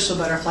 I'm a social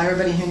butterfly.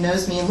 Everybody who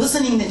knows me and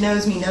listening that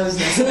knows me knows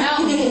this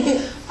about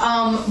me.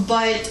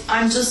 But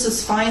I'm just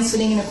as fine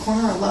sitting in a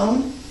corner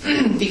alone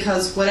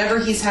because whatever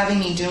he's having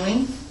me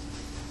doing,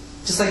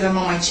 just like if I'm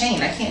on my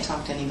chain, I can't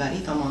talk to anybody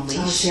if I'm on leash.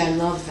 Oh, see, I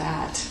love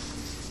that.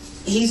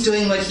 He's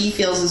doing what he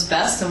feels is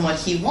best and what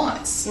he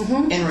wants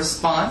in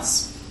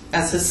response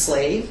as his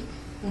slave,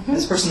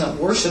 this person that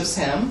worships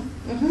him.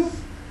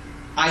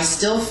 I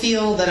still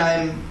feel that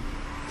I'm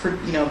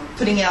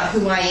putting out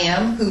who I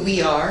am, who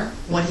we are,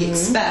 what he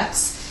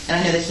expects, and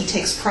I know that he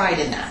takes pride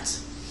in that.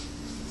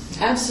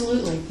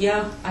 Absolutely.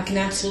 Yeah, I can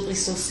absolutely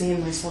still see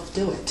myself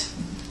do it.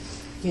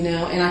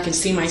 And I can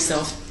see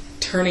myself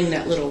turning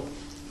that little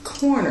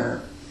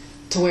corner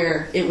to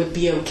where it would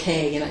be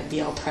okay and I'd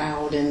be all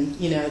proud and,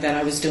 that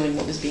I was doing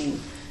what was being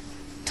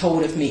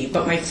told of me.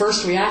 But my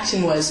first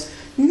reaction was,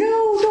 no,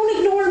 don't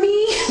ignore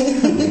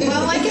me.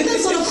 Well, I get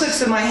those little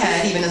clicks in my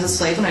head, even as a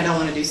slave, when I don't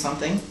want to do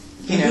something.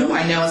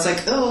 I know it's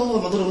like, oh,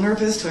 I'm a little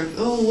nervous, or,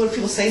 oh, what if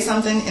people say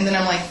something? And then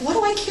I'm like, what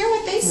do I care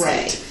what they say?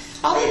 Right.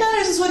 All that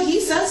matters is what he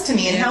says to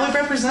me and how we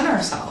represent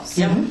ourselves.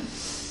 Yep.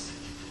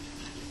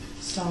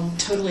 So,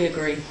 totally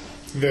agree.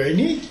 Very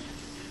neat.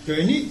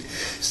 Very neat.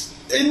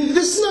 And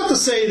this is not to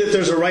say that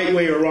there's a right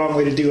way or wrong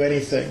way to do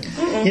anything.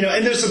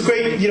 And there's some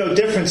great,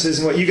 differences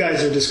in what you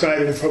guys are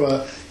describing from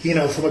a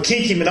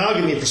kinky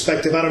monogamy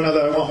perspective. I don't know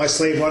that I want my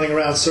slave running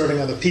around serving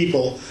other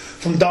people.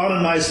 From Dawn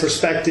and I's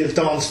perspective,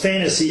 Dawn's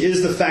fantasy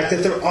is the fact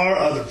that there are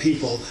other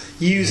people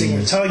using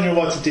her, telling her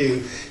what to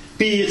do.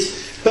 Be it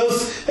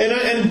both,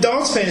 and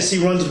Dawn's fantasy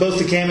runs both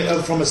the gamut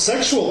of from a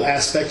sexual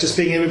aspect, just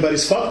being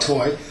everybody's fuck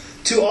toy,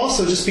 to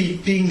also just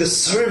being the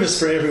service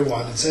for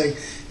everyone and saying,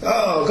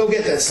 oh, go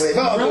get that slave.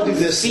 Oh, go do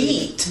this.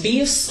 Feet,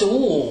 be a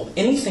stool,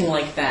 anything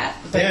like that.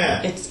 But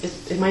yeah.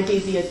 It might be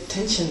the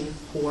attention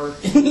whore.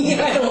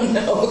 I don't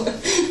know.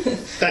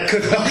 That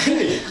could well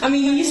be. I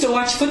mean, we used to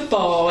watch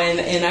football,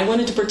 and I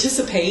wanted to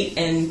participate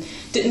and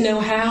didn't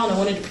know how, and I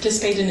wanted to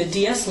participate in a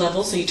DS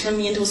level, so you turned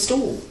me into a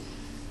stool.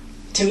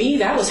 To me,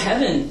 that was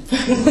heaven.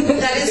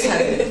 That is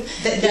heaven.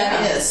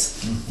 That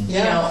is.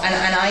 Yeah.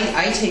 And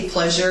I take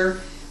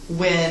pleasure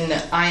when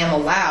I am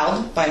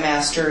allowed by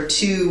Master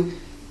to,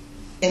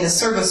 in a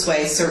service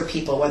way, serve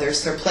people, whether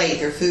it's their plate,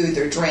 their food,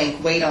 their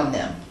drink, wait on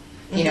them.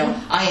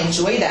 I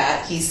enjoy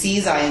that. He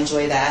sees I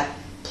enjoy that.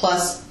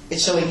 Plus,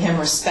 it's showing him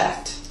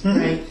respect.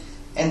 Right.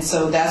 And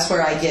so that's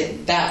where I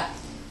get that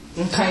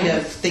kind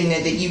of thing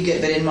that you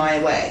get, but in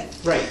my way.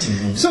 Right.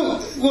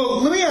 So,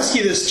 well, let me ask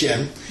you this,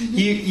 Jen.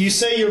 You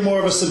say you're more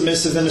of a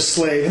submissive than a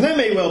slave, and that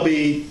may well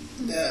be.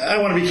 I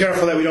want to be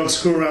careful that we don't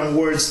screw around with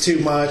words too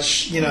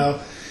much.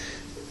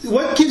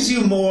 What gives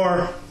you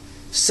more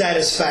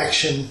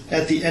satisfaction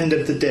at the end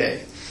of the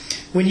day?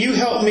 When you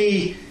help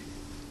me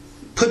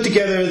put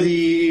together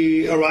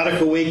the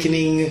Erotic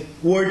Awakening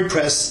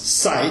WordPress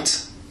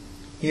site,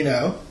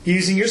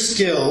 using your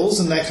skills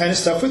and that kind of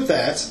stuff with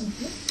that,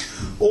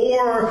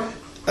 or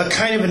a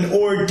kind of an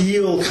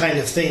ordeal kind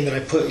of thing that I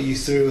put you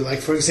through, like,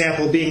 for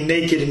example, being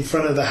naked in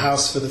front of the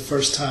house for the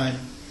first time.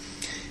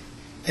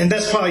 And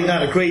that's probably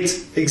not a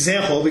great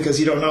example because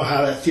you don't know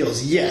how that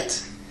feels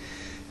yet.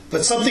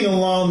 But something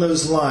along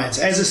those lines.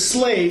 As a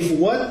slave,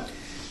 what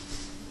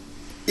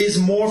is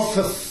more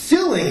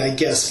fulfilling, I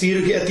guess, for you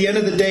to get at the end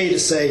of the day to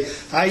say,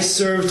 I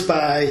served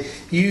by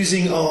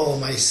using all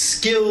my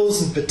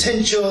skills and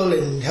potential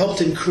and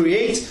helped him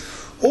create,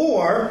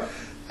 or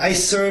I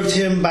served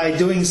him by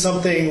doing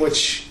something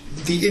which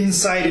the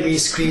inside of me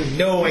screamed,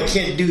 no, I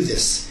can't do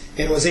this,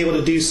 and was able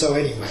to do so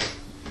anyway.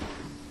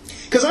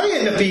 Because I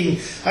end up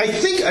I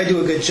think I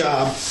do a good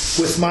job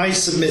with my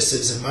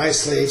submissives and my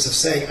slaves of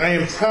saying, I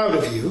am proud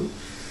of you,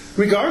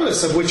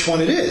 regardless of which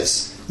one it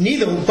is.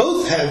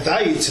 Both have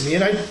value to me,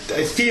 and I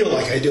feel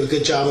like I do a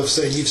good job of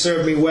saying, you've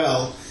served me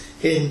well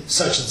in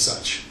such and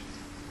such.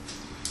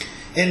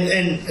 And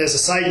as a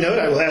side note,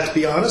 I will have to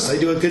be honest, I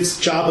do a good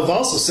job of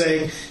also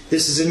saying,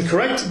 this is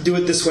incorrect, do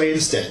it this way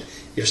instead.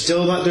 You're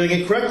still not doing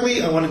it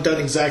correctly, I want it done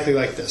exactly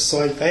like this.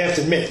 So I have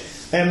to admit,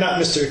 I am not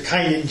Mr.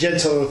 Kind and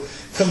Gentle,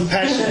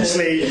 Compassionate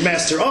Slave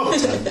Master all the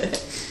time.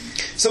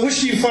 So which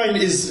do you find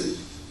is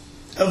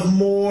of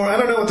more, I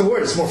don't know what the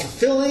word is, more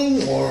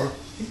fulfilling or...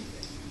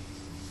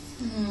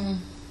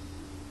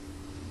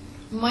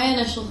 My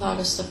initial thought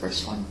is the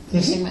first one,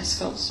 using my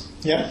skills.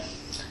 Yeah.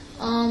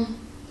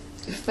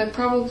 If I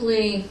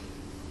probably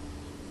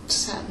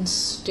sat and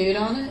stewed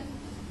on it,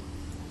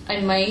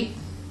 I might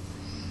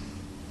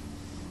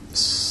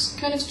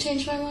kind of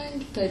change my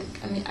mind, but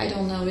I mean, I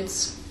don't know.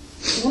 It's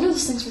one of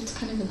those things where it's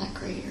kind of in that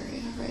gray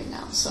area right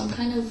now, so I'm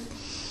kind of,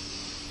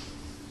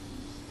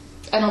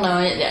 I don't know,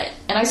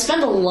 and I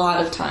spend a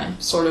lot of time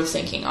sort of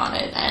thinking on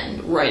it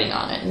and writing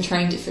on it and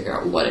trying to figure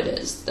out what it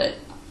is that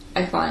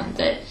I find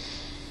that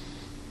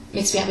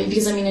makes me happy.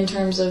 Because, I mean, in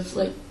terms of,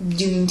 like,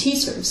 doing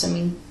T-serves, I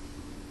mean,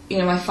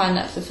 I find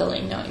that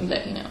fulfilling knowing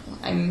that,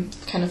 I'm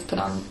kind of put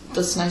on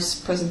this nice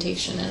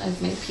presentation and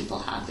I've made people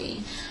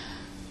happy.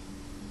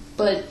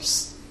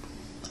 But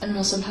I don't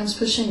know, sometimes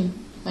pushing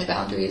my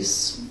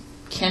boundaries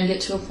can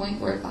get to a point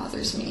where it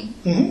bothers me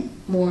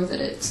more, that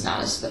it's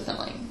not as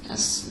fulfilling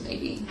as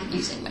maybe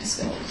using my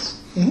skills.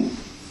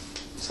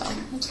 So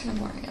that's kind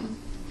of where I am.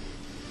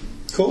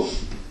 Cool.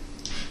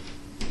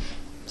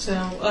 So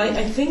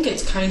I think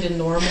it's kind of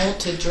normal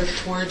to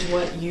drift towards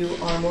what you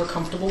are more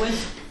comfortable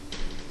with.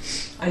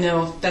 I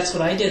know that's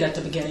what I did at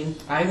the beginning.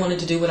 I wanted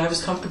to do what I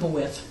was comfortable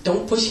with.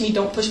 Don't push me,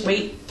 don't push,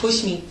 wait,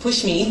 push me.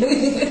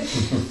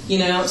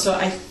 So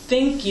I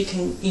think you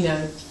can,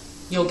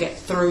 you'll get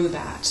through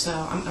that. So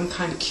I'm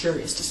kind of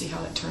curious to see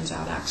how that turns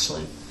out,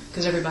 actually,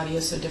 because everybody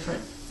is so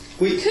different.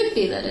 It could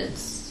be that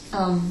it's,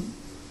 I'm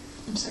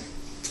sorry.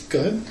 Go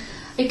ahead.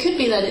 It could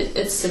be that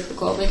it's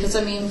cyclical, because,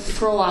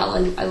 for a while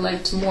I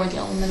liked more the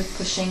element of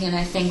pushing, and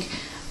I think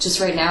just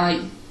right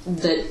now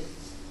that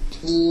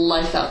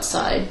life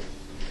outside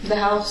the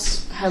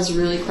house has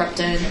really crept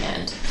in,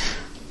 and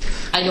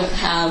I don't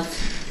have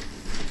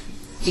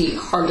the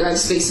hard drive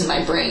space in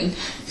my brain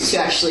to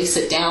actually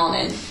sit down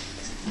and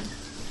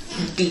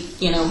be,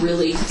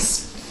 really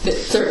spit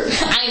through.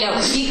 I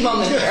know, peak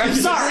moment there, I'm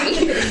sorry.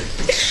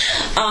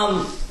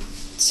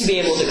 To be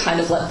able to kind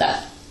of let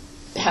that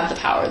have the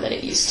power that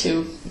it used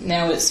to.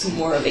 Now it's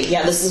more of a,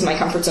 this is my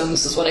comfort zone,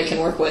 this is what I can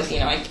work with.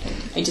 I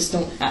just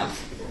don't have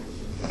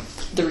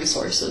the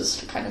resources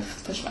to kind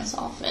of push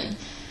myself and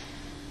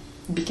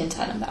be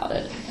content about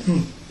it.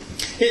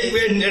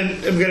 And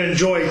I'm going to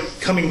enjoy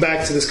coming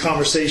back to this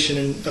conversation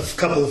in a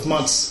couple of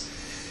months,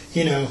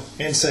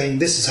 and saying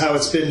this is how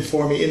it's been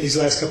for me in these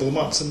last couple of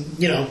months, and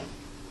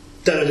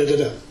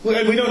da-da-da-da-da.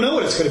 And we don't know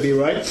what it's going to be,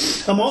 right?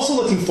 I'm also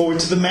looking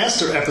forward to the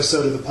master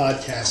episode of the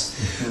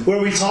podcast,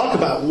 where we talk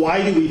about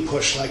why do we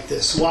push like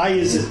this? Why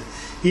is it,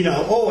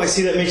 I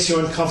see that makes you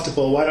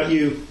uncomfortable. Why don't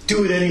you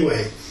do it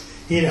anyway?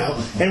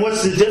 And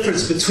what's the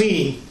difference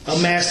between a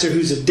master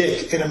who's a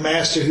dick and a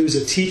master who's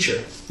a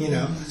teacher?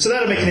 So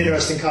that'll make an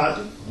interesting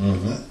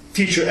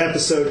future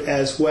episode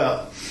as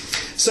well.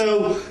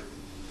 So,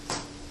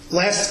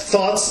 last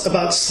thoughts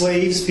about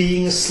slaves,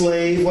 being a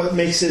slave, what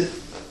makes it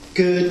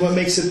good, what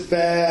makes it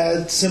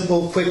bad,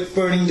 simple, quick,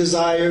 burning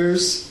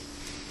desires.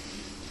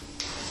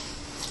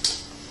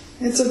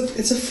 It's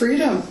a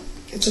freedom.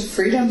 It's a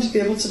freedom to be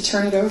able to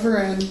turn it over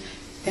and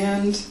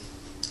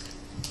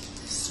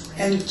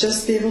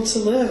just be able to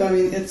live.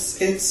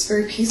 It's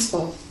very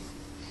peaceful.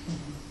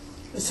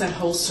 It's that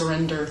whole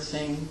surrender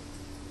thing.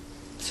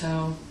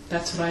 So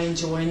that's what I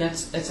enjoy, and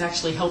it's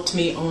actually helped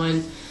me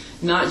on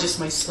not just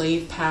my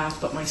slave path,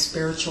 but my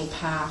spiritual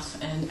path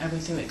and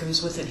everything that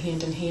goes with it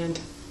hand in hand.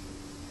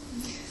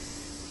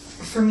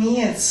 For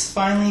me, it's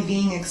finally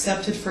being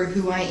accepted for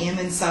who I am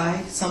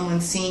inside,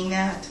 someone seeing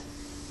that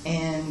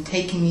and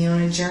taking me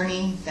on a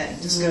journey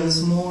that just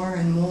goes more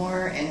and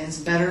more and is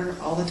better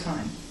all the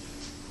time.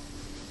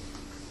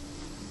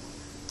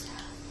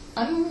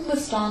 I'm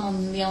with Dawn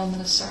on the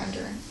element of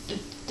surrender.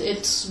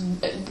 It's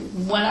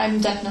when I'm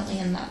definitely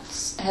in that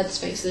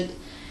headspace,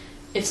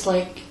 it's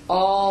like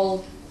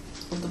all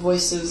of the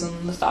voices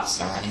and the thoughts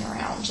that are running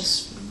around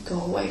just go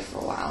away for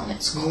a while, and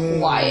it's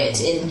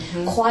quiet,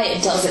 and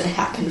quiet doesn't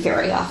happen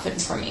very often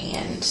for me,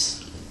 and it's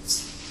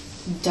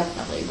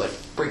definitely what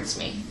brings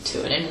me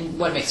to it, and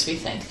what makes me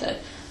think that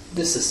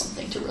this is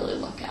something to really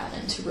look at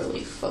and to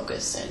really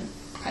focus and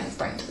kind of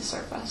bring to the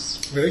surface.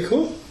 Very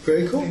cool.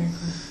 Very cool.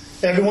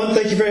 Everyone,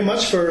 thank you very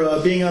much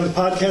for being on the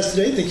podcast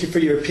today. Thank you for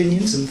your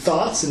opinions and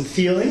thoughts and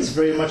feelings.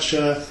 Very much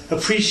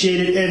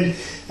appreciated. And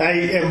I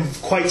am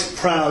quite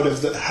proud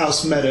of the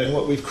House Meta and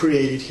what we've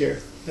created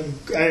here.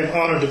 I am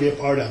honored to be a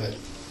part of it.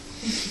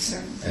 Thank you,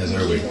 sir. As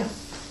are we. Yeah.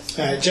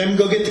 All right, Jem,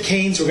 go get the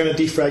canes. We're going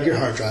to defrag your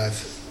hard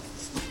drive.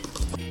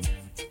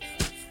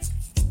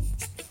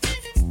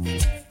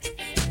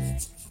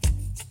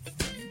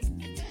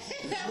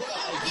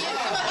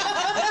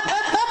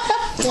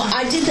 Well,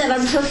 I did that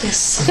on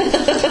purpose.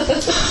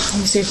 Let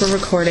me see if we're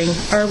recording.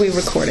 Are we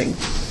recording?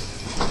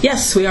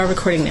 Yes, we are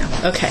recording now.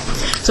 Okay.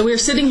 So we are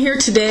sitting here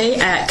today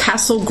at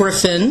Castle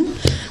Griffin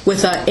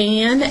with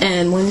Anne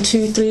and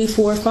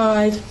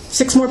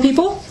 6 more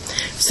people.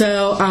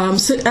 So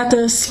sit at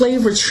the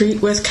slave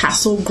retreat with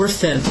Castle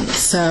Griffin.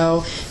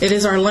 So it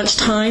is our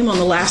lunchtime on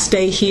the last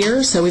day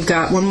here. So we've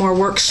got one more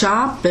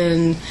workshop,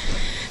 and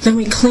then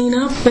we clean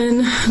up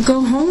and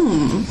go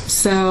home.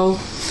 So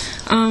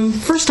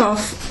first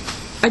off,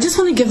 I just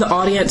want to give the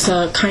audience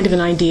a kind of an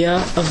idea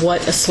of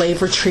what a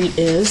slave retreat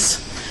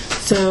is.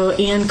 So,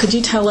 Anne, could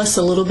you tell us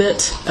a little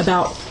bit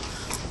about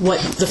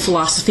what the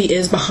philosophy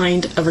is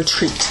behind a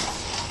retreat?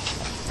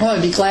 Oh,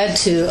 I'd be glad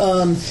to.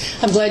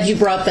 I'm glad you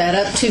brought that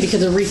up, too,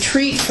 because a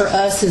retreat for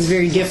us is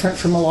very different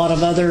from a lot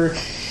of other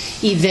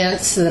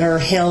events that are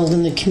held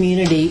in the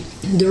community.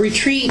 The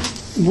retreat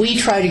we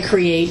try to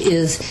create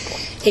is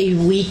a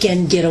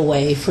weekend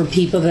getaway for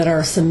people that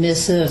are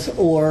submissive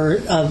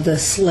or of the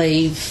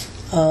slave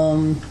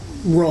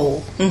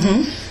role.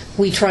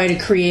 Mm-hmm. We try to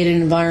create an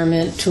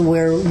environment to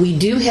where we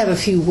do have a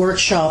few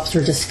workshops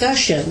or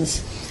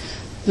discussions,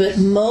 but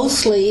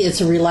mostly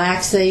it's a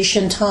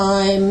relaxation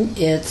time,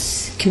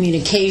 it's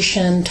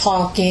communication,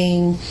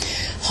 talking,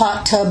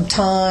 hot tub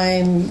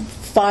time,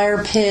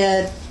 fire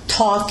pit,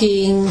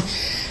 talking,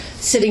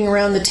 sitting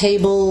around the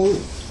table,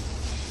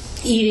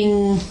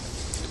 eating,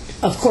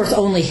 of course,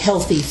 only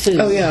healthy food.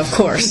 Oh, yeah, of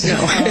course. No.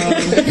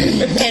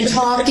 And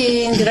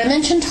talking. Did I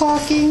mention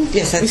talking?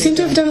 Yes, We seem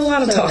to have done a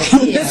lot of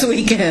talking this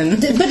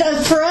weekend.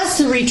 But for us,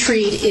 the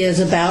retreat is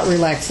about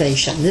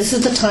relaxation. This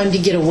is the time to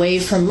get away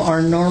from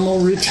our normal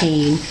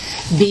routine,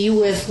 be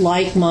with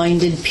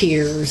like-minded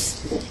peers,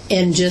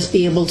 and just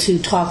be able to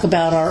talk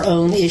about our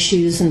own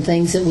issues and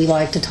things that we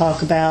like to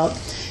talk about,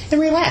 and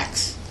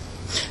relax.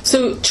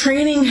 So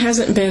training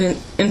hasn't been an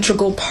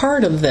integral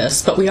part of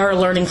this, but we are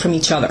learning from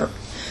each other.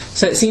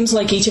 So it seems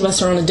like each of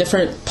us are on a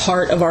different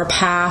part of our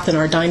path, and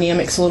our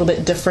dynamic's a little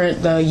bit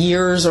different. The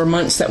years or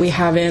months that we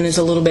have in is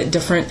a little bit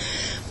different.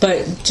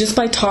 But just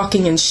by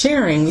talking and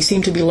sharing, we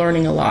seem to be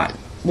learning a lot.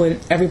 Would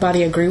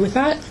everybody agree with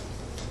that?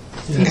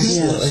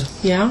 Absolutely.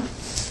 Yeah?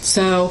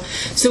 So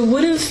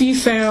what have you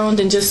found,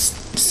 and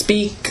just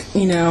speak,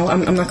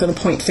 I'm not going to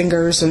point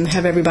fingers and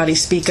have everybody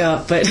speak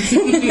up, but,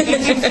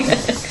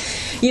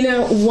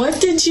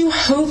 what did you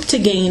hope to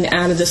gain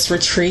out of this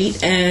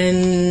retreat,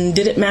 and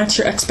did it match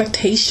your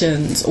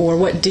expectations, or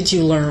what did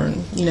you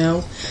learn?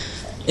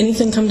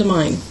 Anything come to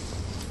mind?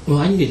 Well,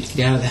 I needed to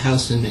get out of the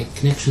house and make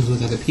connections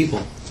with other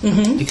people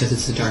because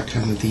it's a dark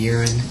time of the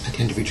year and I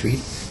tend to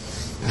retreat.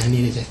 I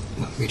needed to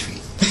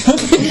retreat.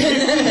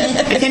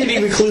 I tend to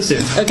be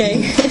reclusive.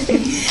 Okay.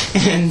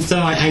 And so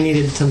I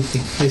needed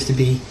place to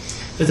be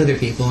with other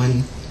people,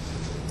 and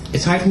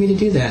it's hard for me to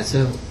do that.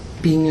 So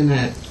being in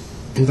that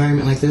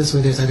environment like this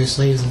where there's other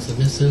slaves and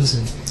submissives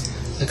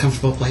and a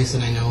comfortable place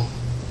that I know,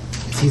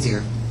 it's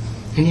easier.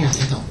 And yeah, it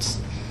helps.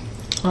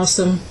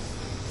 Awesome.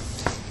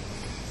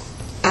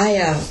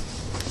 I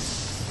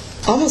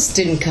almost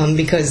didn't come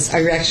because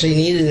I actually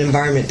needed an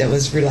environment that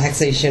was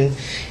relaxation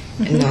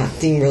and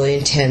nothing really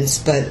intense,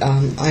 but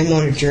I'm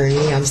on a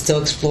journey. I'm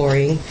still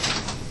exploring,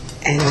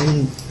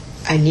 and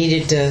I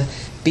needed to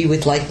be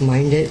with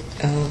like-minded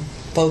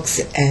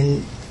folks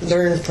and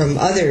learn from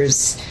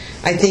others.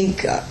 I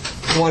think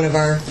one of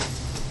our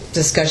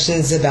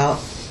discussions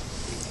about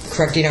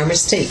correcting our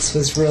mistakes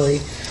was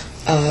really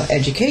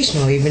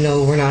educational. Even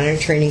though we're not in a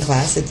training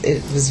class,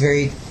 it was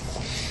very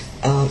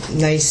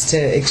nice to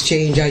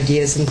exchange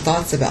ideas and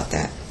thoughts about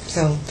that.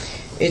 So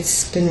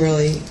it's been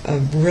really a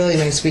really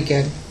nice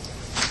weekend,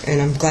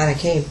 and I'm glad I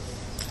came.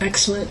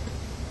 Excellent.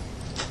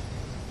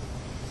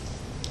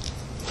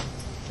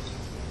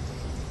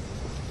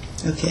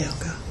 Okay, I'll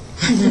go.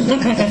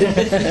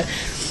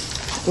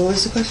 What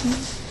was the question?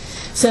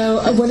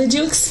 So, what did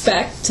you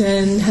expect,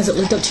 and has it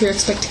lived up to your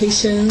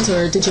expectations,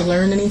 or did you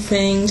learn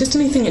anything? Just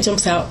anything that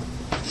jumps out.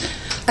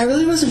 I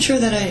really wasn't sure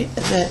that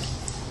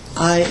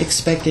I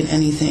expected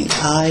anything.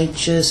 I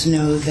just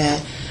know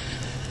that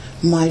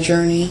my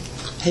journey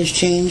has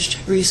changed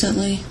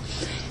recently,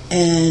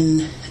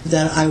 and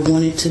that I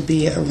wanted to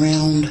be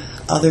around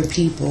other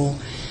people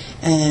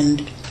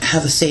and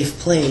have a safe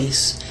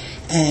place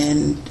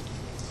and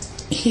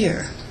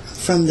hear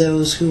from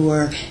those who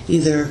are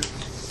either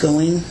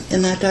going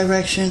in that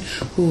direction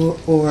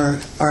or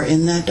are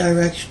in that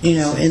direction,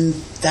 in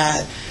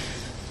that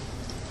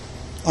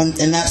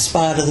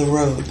spot of the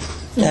road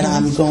that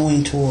I'm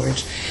going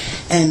towards,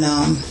 and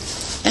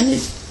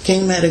it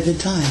came at a good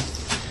time,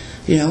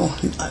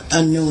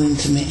 unknowing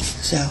to me.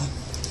 So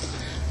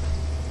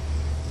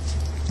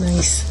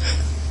nice.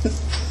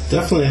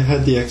 Definitely, I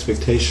had the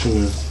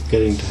expectation of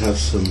getting to have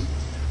some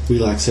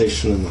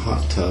relaxation in the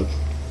hot tub.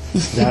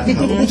 That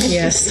helps.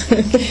 Yes.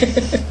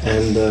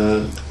 And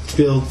to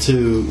be able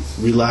to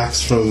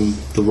relax from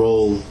the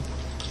role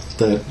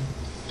that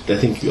I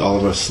think all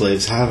of our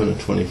slaves have in a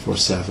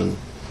 24/7.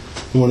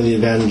 One of the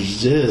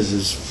advantages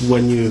is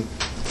when you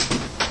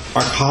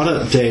are caught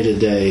up day to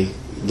day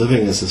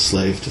living as a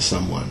slave to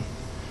someone,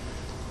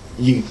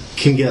 you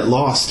can get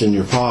lost in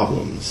your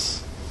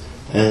problems.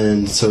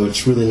 And so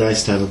it's really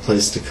nice to have a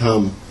place to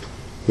come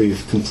where you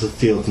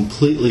feel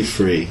completely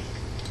free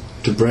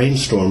to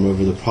brainstorm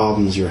over the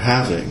problems you're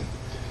having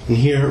and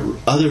hear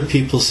other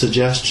people's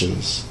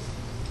suggestions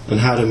on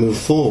how to move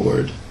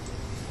forward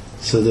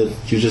so that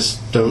you just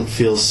don't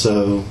feel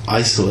so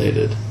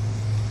isolated,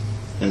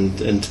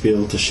 and to be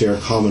able to share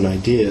common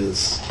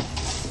ideas.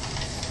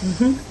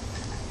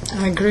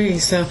 I agree.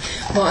 So,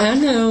 well, I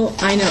know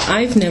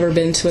I've never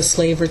been to a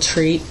slave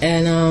retreat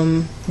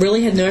and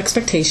really had no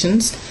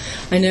expectations.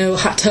 I know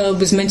hot tub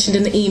was mentioned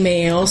in the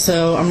email,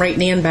 so I'm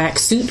writing Ann back,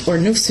 suit or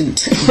no suit?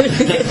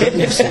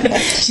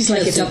 She's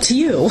like, it's up to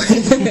you.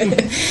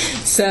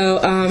 So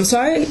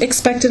I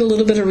expected a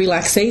little bit of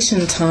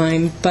relaxation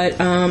time,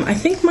 but I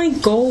think my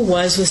goal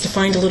was to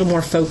find a little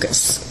more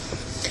focus.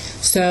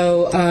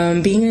 So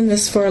being in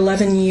this for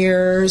 11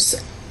 years,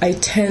 I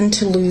tend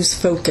to lose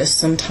focus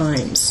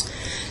sometimes.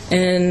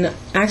 And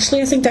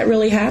actually, I think that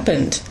really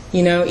happened,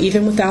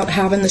 even without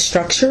having the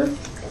structure.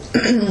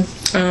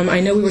 I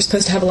know we were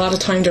supposed to have a lot of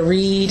time to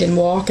read and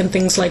walk and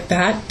things like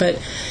that, but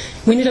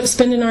we ended up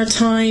spending our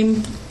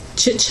time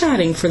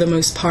chit-chatting for the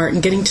most part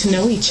and getting to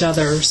know each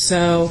other.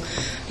 So,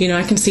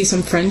 I can see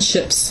some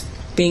friendships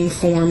being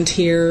formed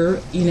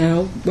here,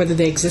 whether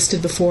they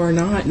existed before or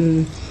not.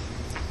 And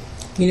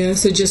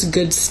So just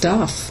good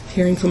stuff,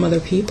 hearing from other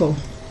people.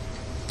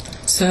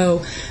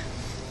 So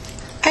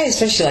I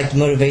especially liked the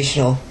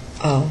motivational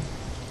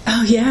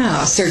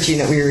searching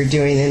that we were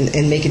doing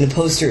and making the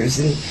posters.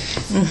 And,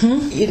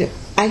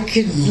 I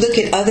could look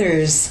at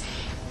others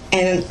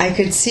and I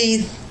could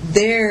see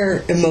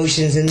their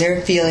emotions and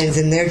their feelings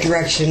and their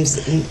directions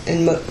and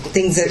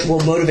things that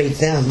will motivate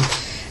them.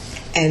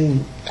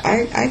 And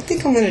I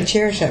think I'm going to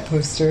cherish that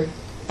poster.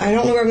 I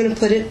don't know where I'm going to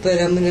put it,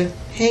 but I'm going to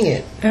hang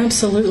it.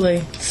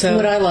 Absolutely. So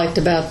what I liked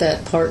about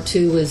that part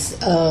too was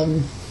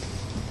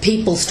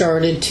people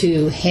started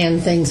to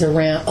hand things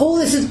around. Oh,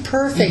 this is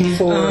perfect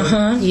for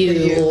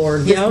you, or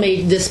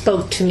this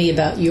spoke to me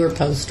about your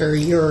poster,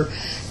 your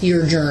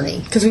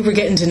journey. Because we were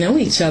getting to know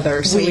each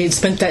other, so we'd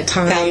spent that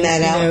time. Found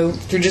that out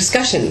through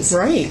discussions.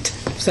 Right.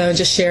 So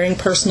just sharing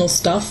personal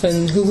stuff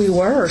and who we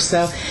were.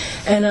 So,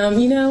 and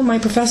my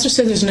professor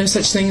said there's no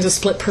such thing as a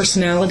split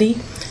personality.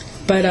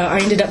 But I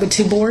ended up with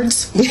 2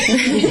 boards. I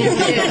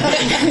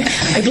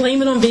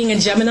blame it on being a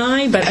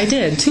Gemini, but I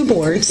did. 2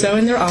 boards, so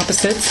and they're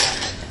opposites,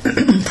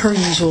 per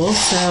usual.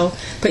 So,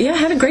 but yeah, I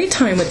had a great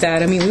time with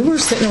that. I mean, we were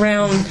sitting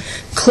around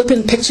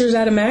clipping pictures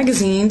out of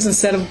magazines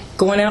instead of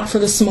going out for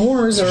the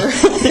s'mores or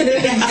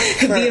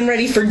being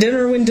ready for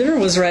dinner when dinner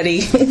was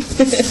ready.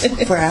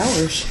 For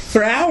hours.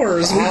 For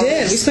hours, we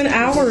did. We spent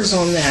hours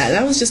on that.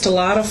 That was just a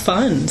lot of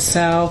fun.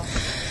 So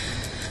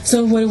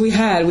what did we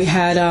had? We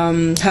had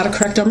how to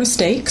correct our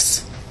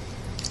mistakes.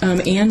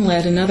 Anne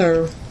led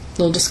another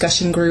little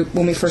discussion group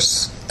when we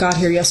first got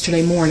here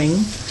yesterday morning,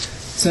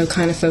 so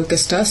kind of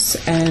focused us.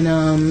 And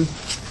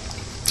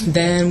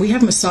then we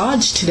have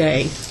massage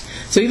today.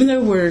 So even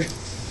though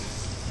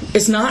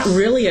it's not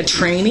really a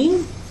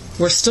training,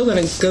 we're still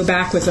going to go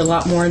back with a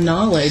lot more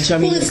knowledge. I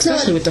mean,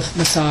 especially with the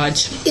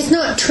massage. It's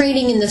not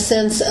training in the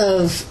sense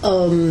of...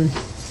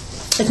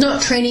 It's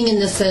not training in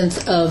the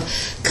sense of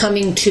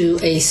coming to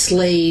a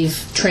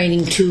slave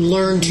training to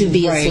learn to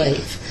be a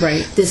slave.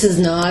 Right. This is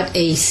not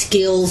a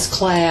skills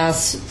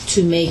class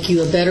to make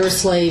you a better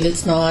slave.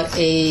 It's not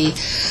a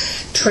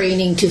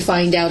training to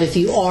find out if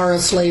you are a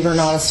slave or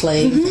not a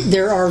slave. Mm-hmm.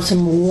 There are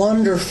some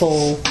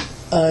wonderful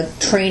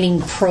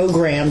training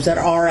programs that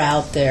are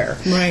out there.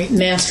 Right.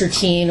 Master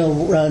Chino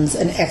runs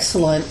an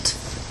excellent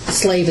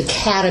slave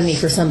academy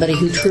for somebody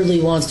who truly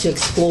wants to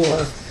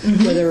explore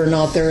whether or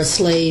not they're a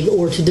slave,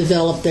 or to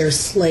develop their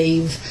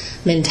slave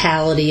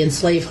mentality and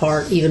slave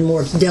heart even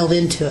more, to delve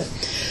into it.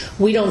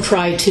 We don't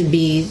try to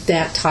be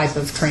that type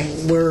of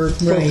training. We're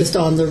focused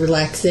on the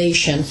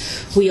relaxation.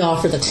 We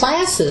offer the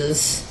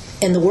classes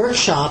and the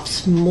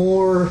workshops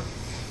more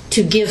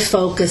to give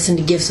focus and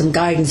to give some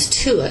guidance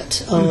to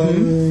it.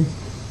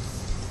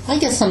 I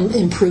guess some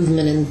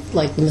improvement in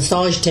like the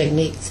massage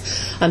techniques.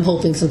 I'm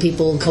hoping some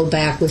people will go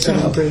back with some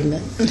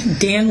improvement.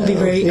 Dan will be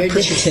very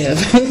appreciative.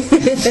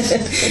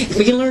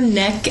 We can learn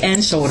neck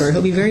and shoulder.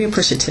 He'll be very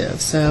appreciative.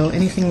 So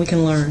anything we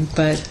can learn.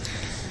 But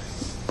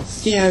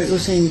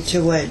listening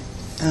to what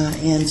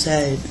Anne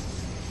said,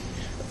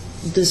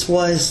 this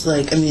was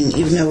like, I mean,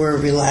 even though we're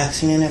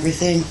relaxing and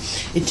everything,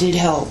 it did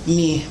help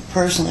me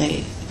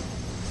personally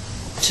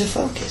to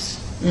focus.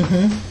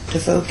 To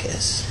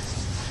focus.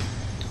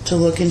 To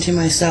look into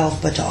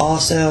myself, but to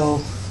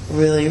also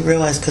really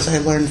realize, because I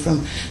learned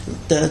from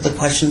the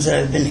questions that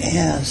I've been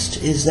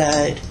asked, is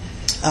that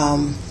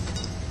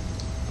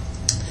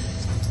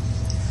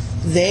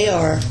they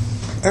are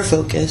our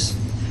focus,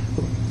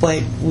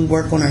 but we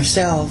work on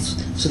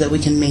ourselves so that we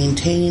can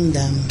maintain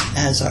them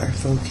as our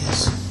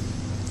focus.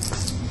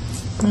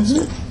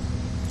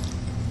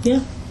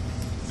 Yeah,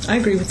 I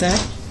agree with that.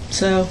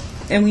 So,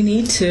 and we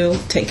need to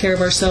take care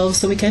of ourselves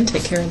so we can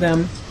take care of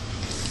them.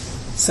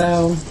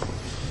 So,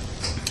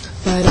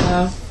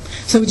 but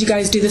so would you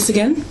guys do this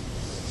again?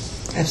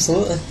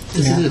 Absolutely.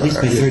 This is at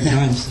least my 3rd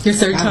time. Your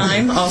 3rd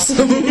time?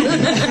 Awesome.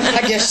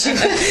 I guess you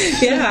could.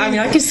 Yeah, I mean,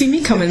 I could see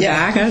me coming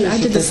back. I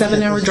did the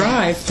 7-hour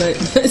drive, but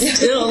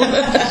still,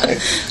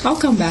 I'll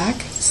come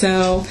back.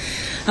 So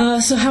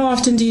how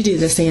often do you do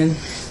this, Anne?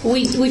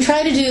 We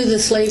try to do the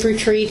slave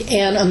retreat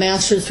and a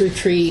master's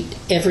retreat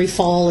every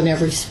fall and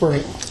every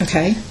spring.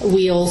 Okay.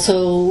 We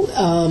also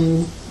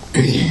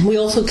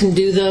can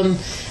do them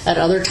at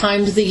other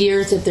times of the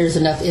year if there's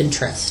enough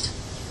interest.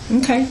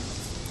 Okay.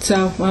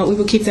 So, well, we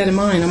will keep that in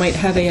mind. I might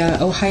have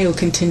a Ohio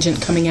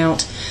contingent coming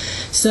out.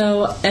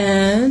 So,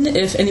 and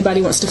if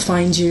anybody wants to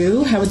find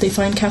you, how would they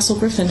find Castle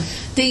Griffin?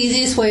 The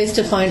easiest way is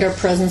to find our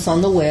presence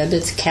on the web.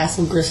 It's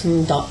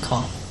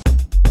castlegriffin.com.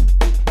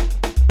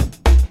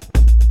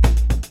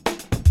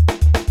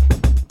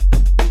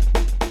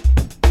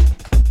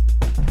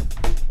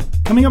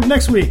 Coming up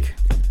next week.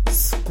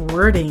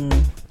 Squirting.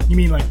 You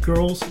mean like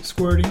girls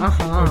squirting?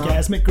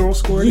 Orgasmic girl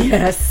squirting?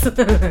 Yes.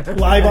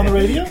 Live on the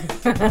radio?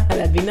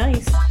 That'd be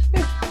nice.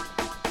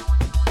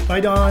 Bye,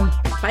 Dawn.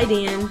 Bye,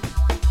 Dan.